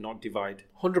unite, not divide.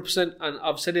 100%. And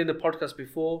I've said in the podcast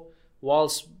before,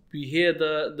 whilst we hear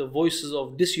the voices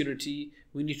of disunity,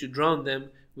 we need to drown them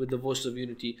with the Voices of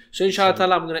Unity. So inshallah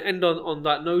ta'ala, I'm going to end on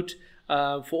that note.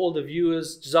 For all the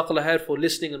viewers, Jazakallah khair for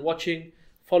listening and watching.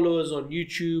 Follow us on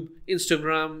YouTube,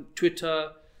 Instagram,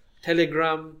 Twitter,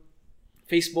 Telegram,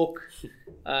 Facebook,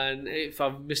 and if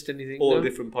I've missed anything,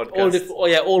 different podcasts.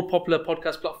 All popular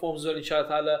podcast platforms as well, inshallah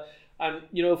ta'ala.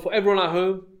 And for everyone at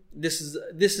home, this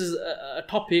is a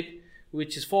topic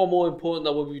which is far more important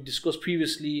than what we discussed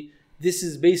previously. This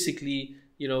is basically,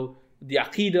 the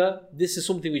Aqidah. This is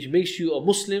something which makes you a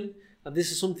Muslim, and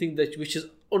this is something which is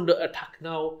under attack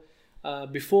now.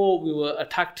 Before we were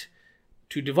attacked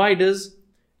to divide us,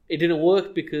 it didn't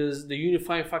work because the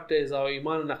unifying factor is our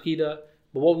Iman and Aqidah.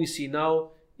 But what we see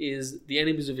now is the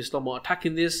enemies of Islam are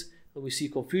attacking this, and we see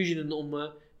confusion in the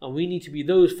Ummah, and we need to be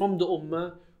those from the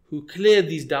Ummah who clear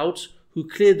these doubts, who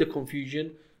clear the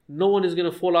confusion. No one is going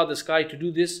to fall out of the sky to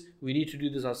do this. We need to do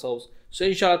this ourselves. So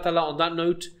inshallah ta'ala, on that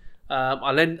note,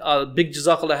 I'll end a big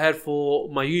jazakallah khair for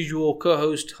my usual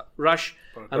co-host Rash,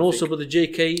 and also for the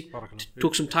JK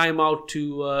took some time out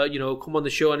to come on the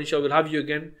show, and inshallah we'll have you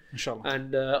again. Inshallah.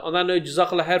 And on that note,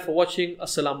 jazakallah khair for watching.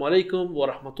 Assalamu alaikum wa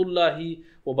rahmatullahi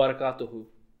wa barakatuhu.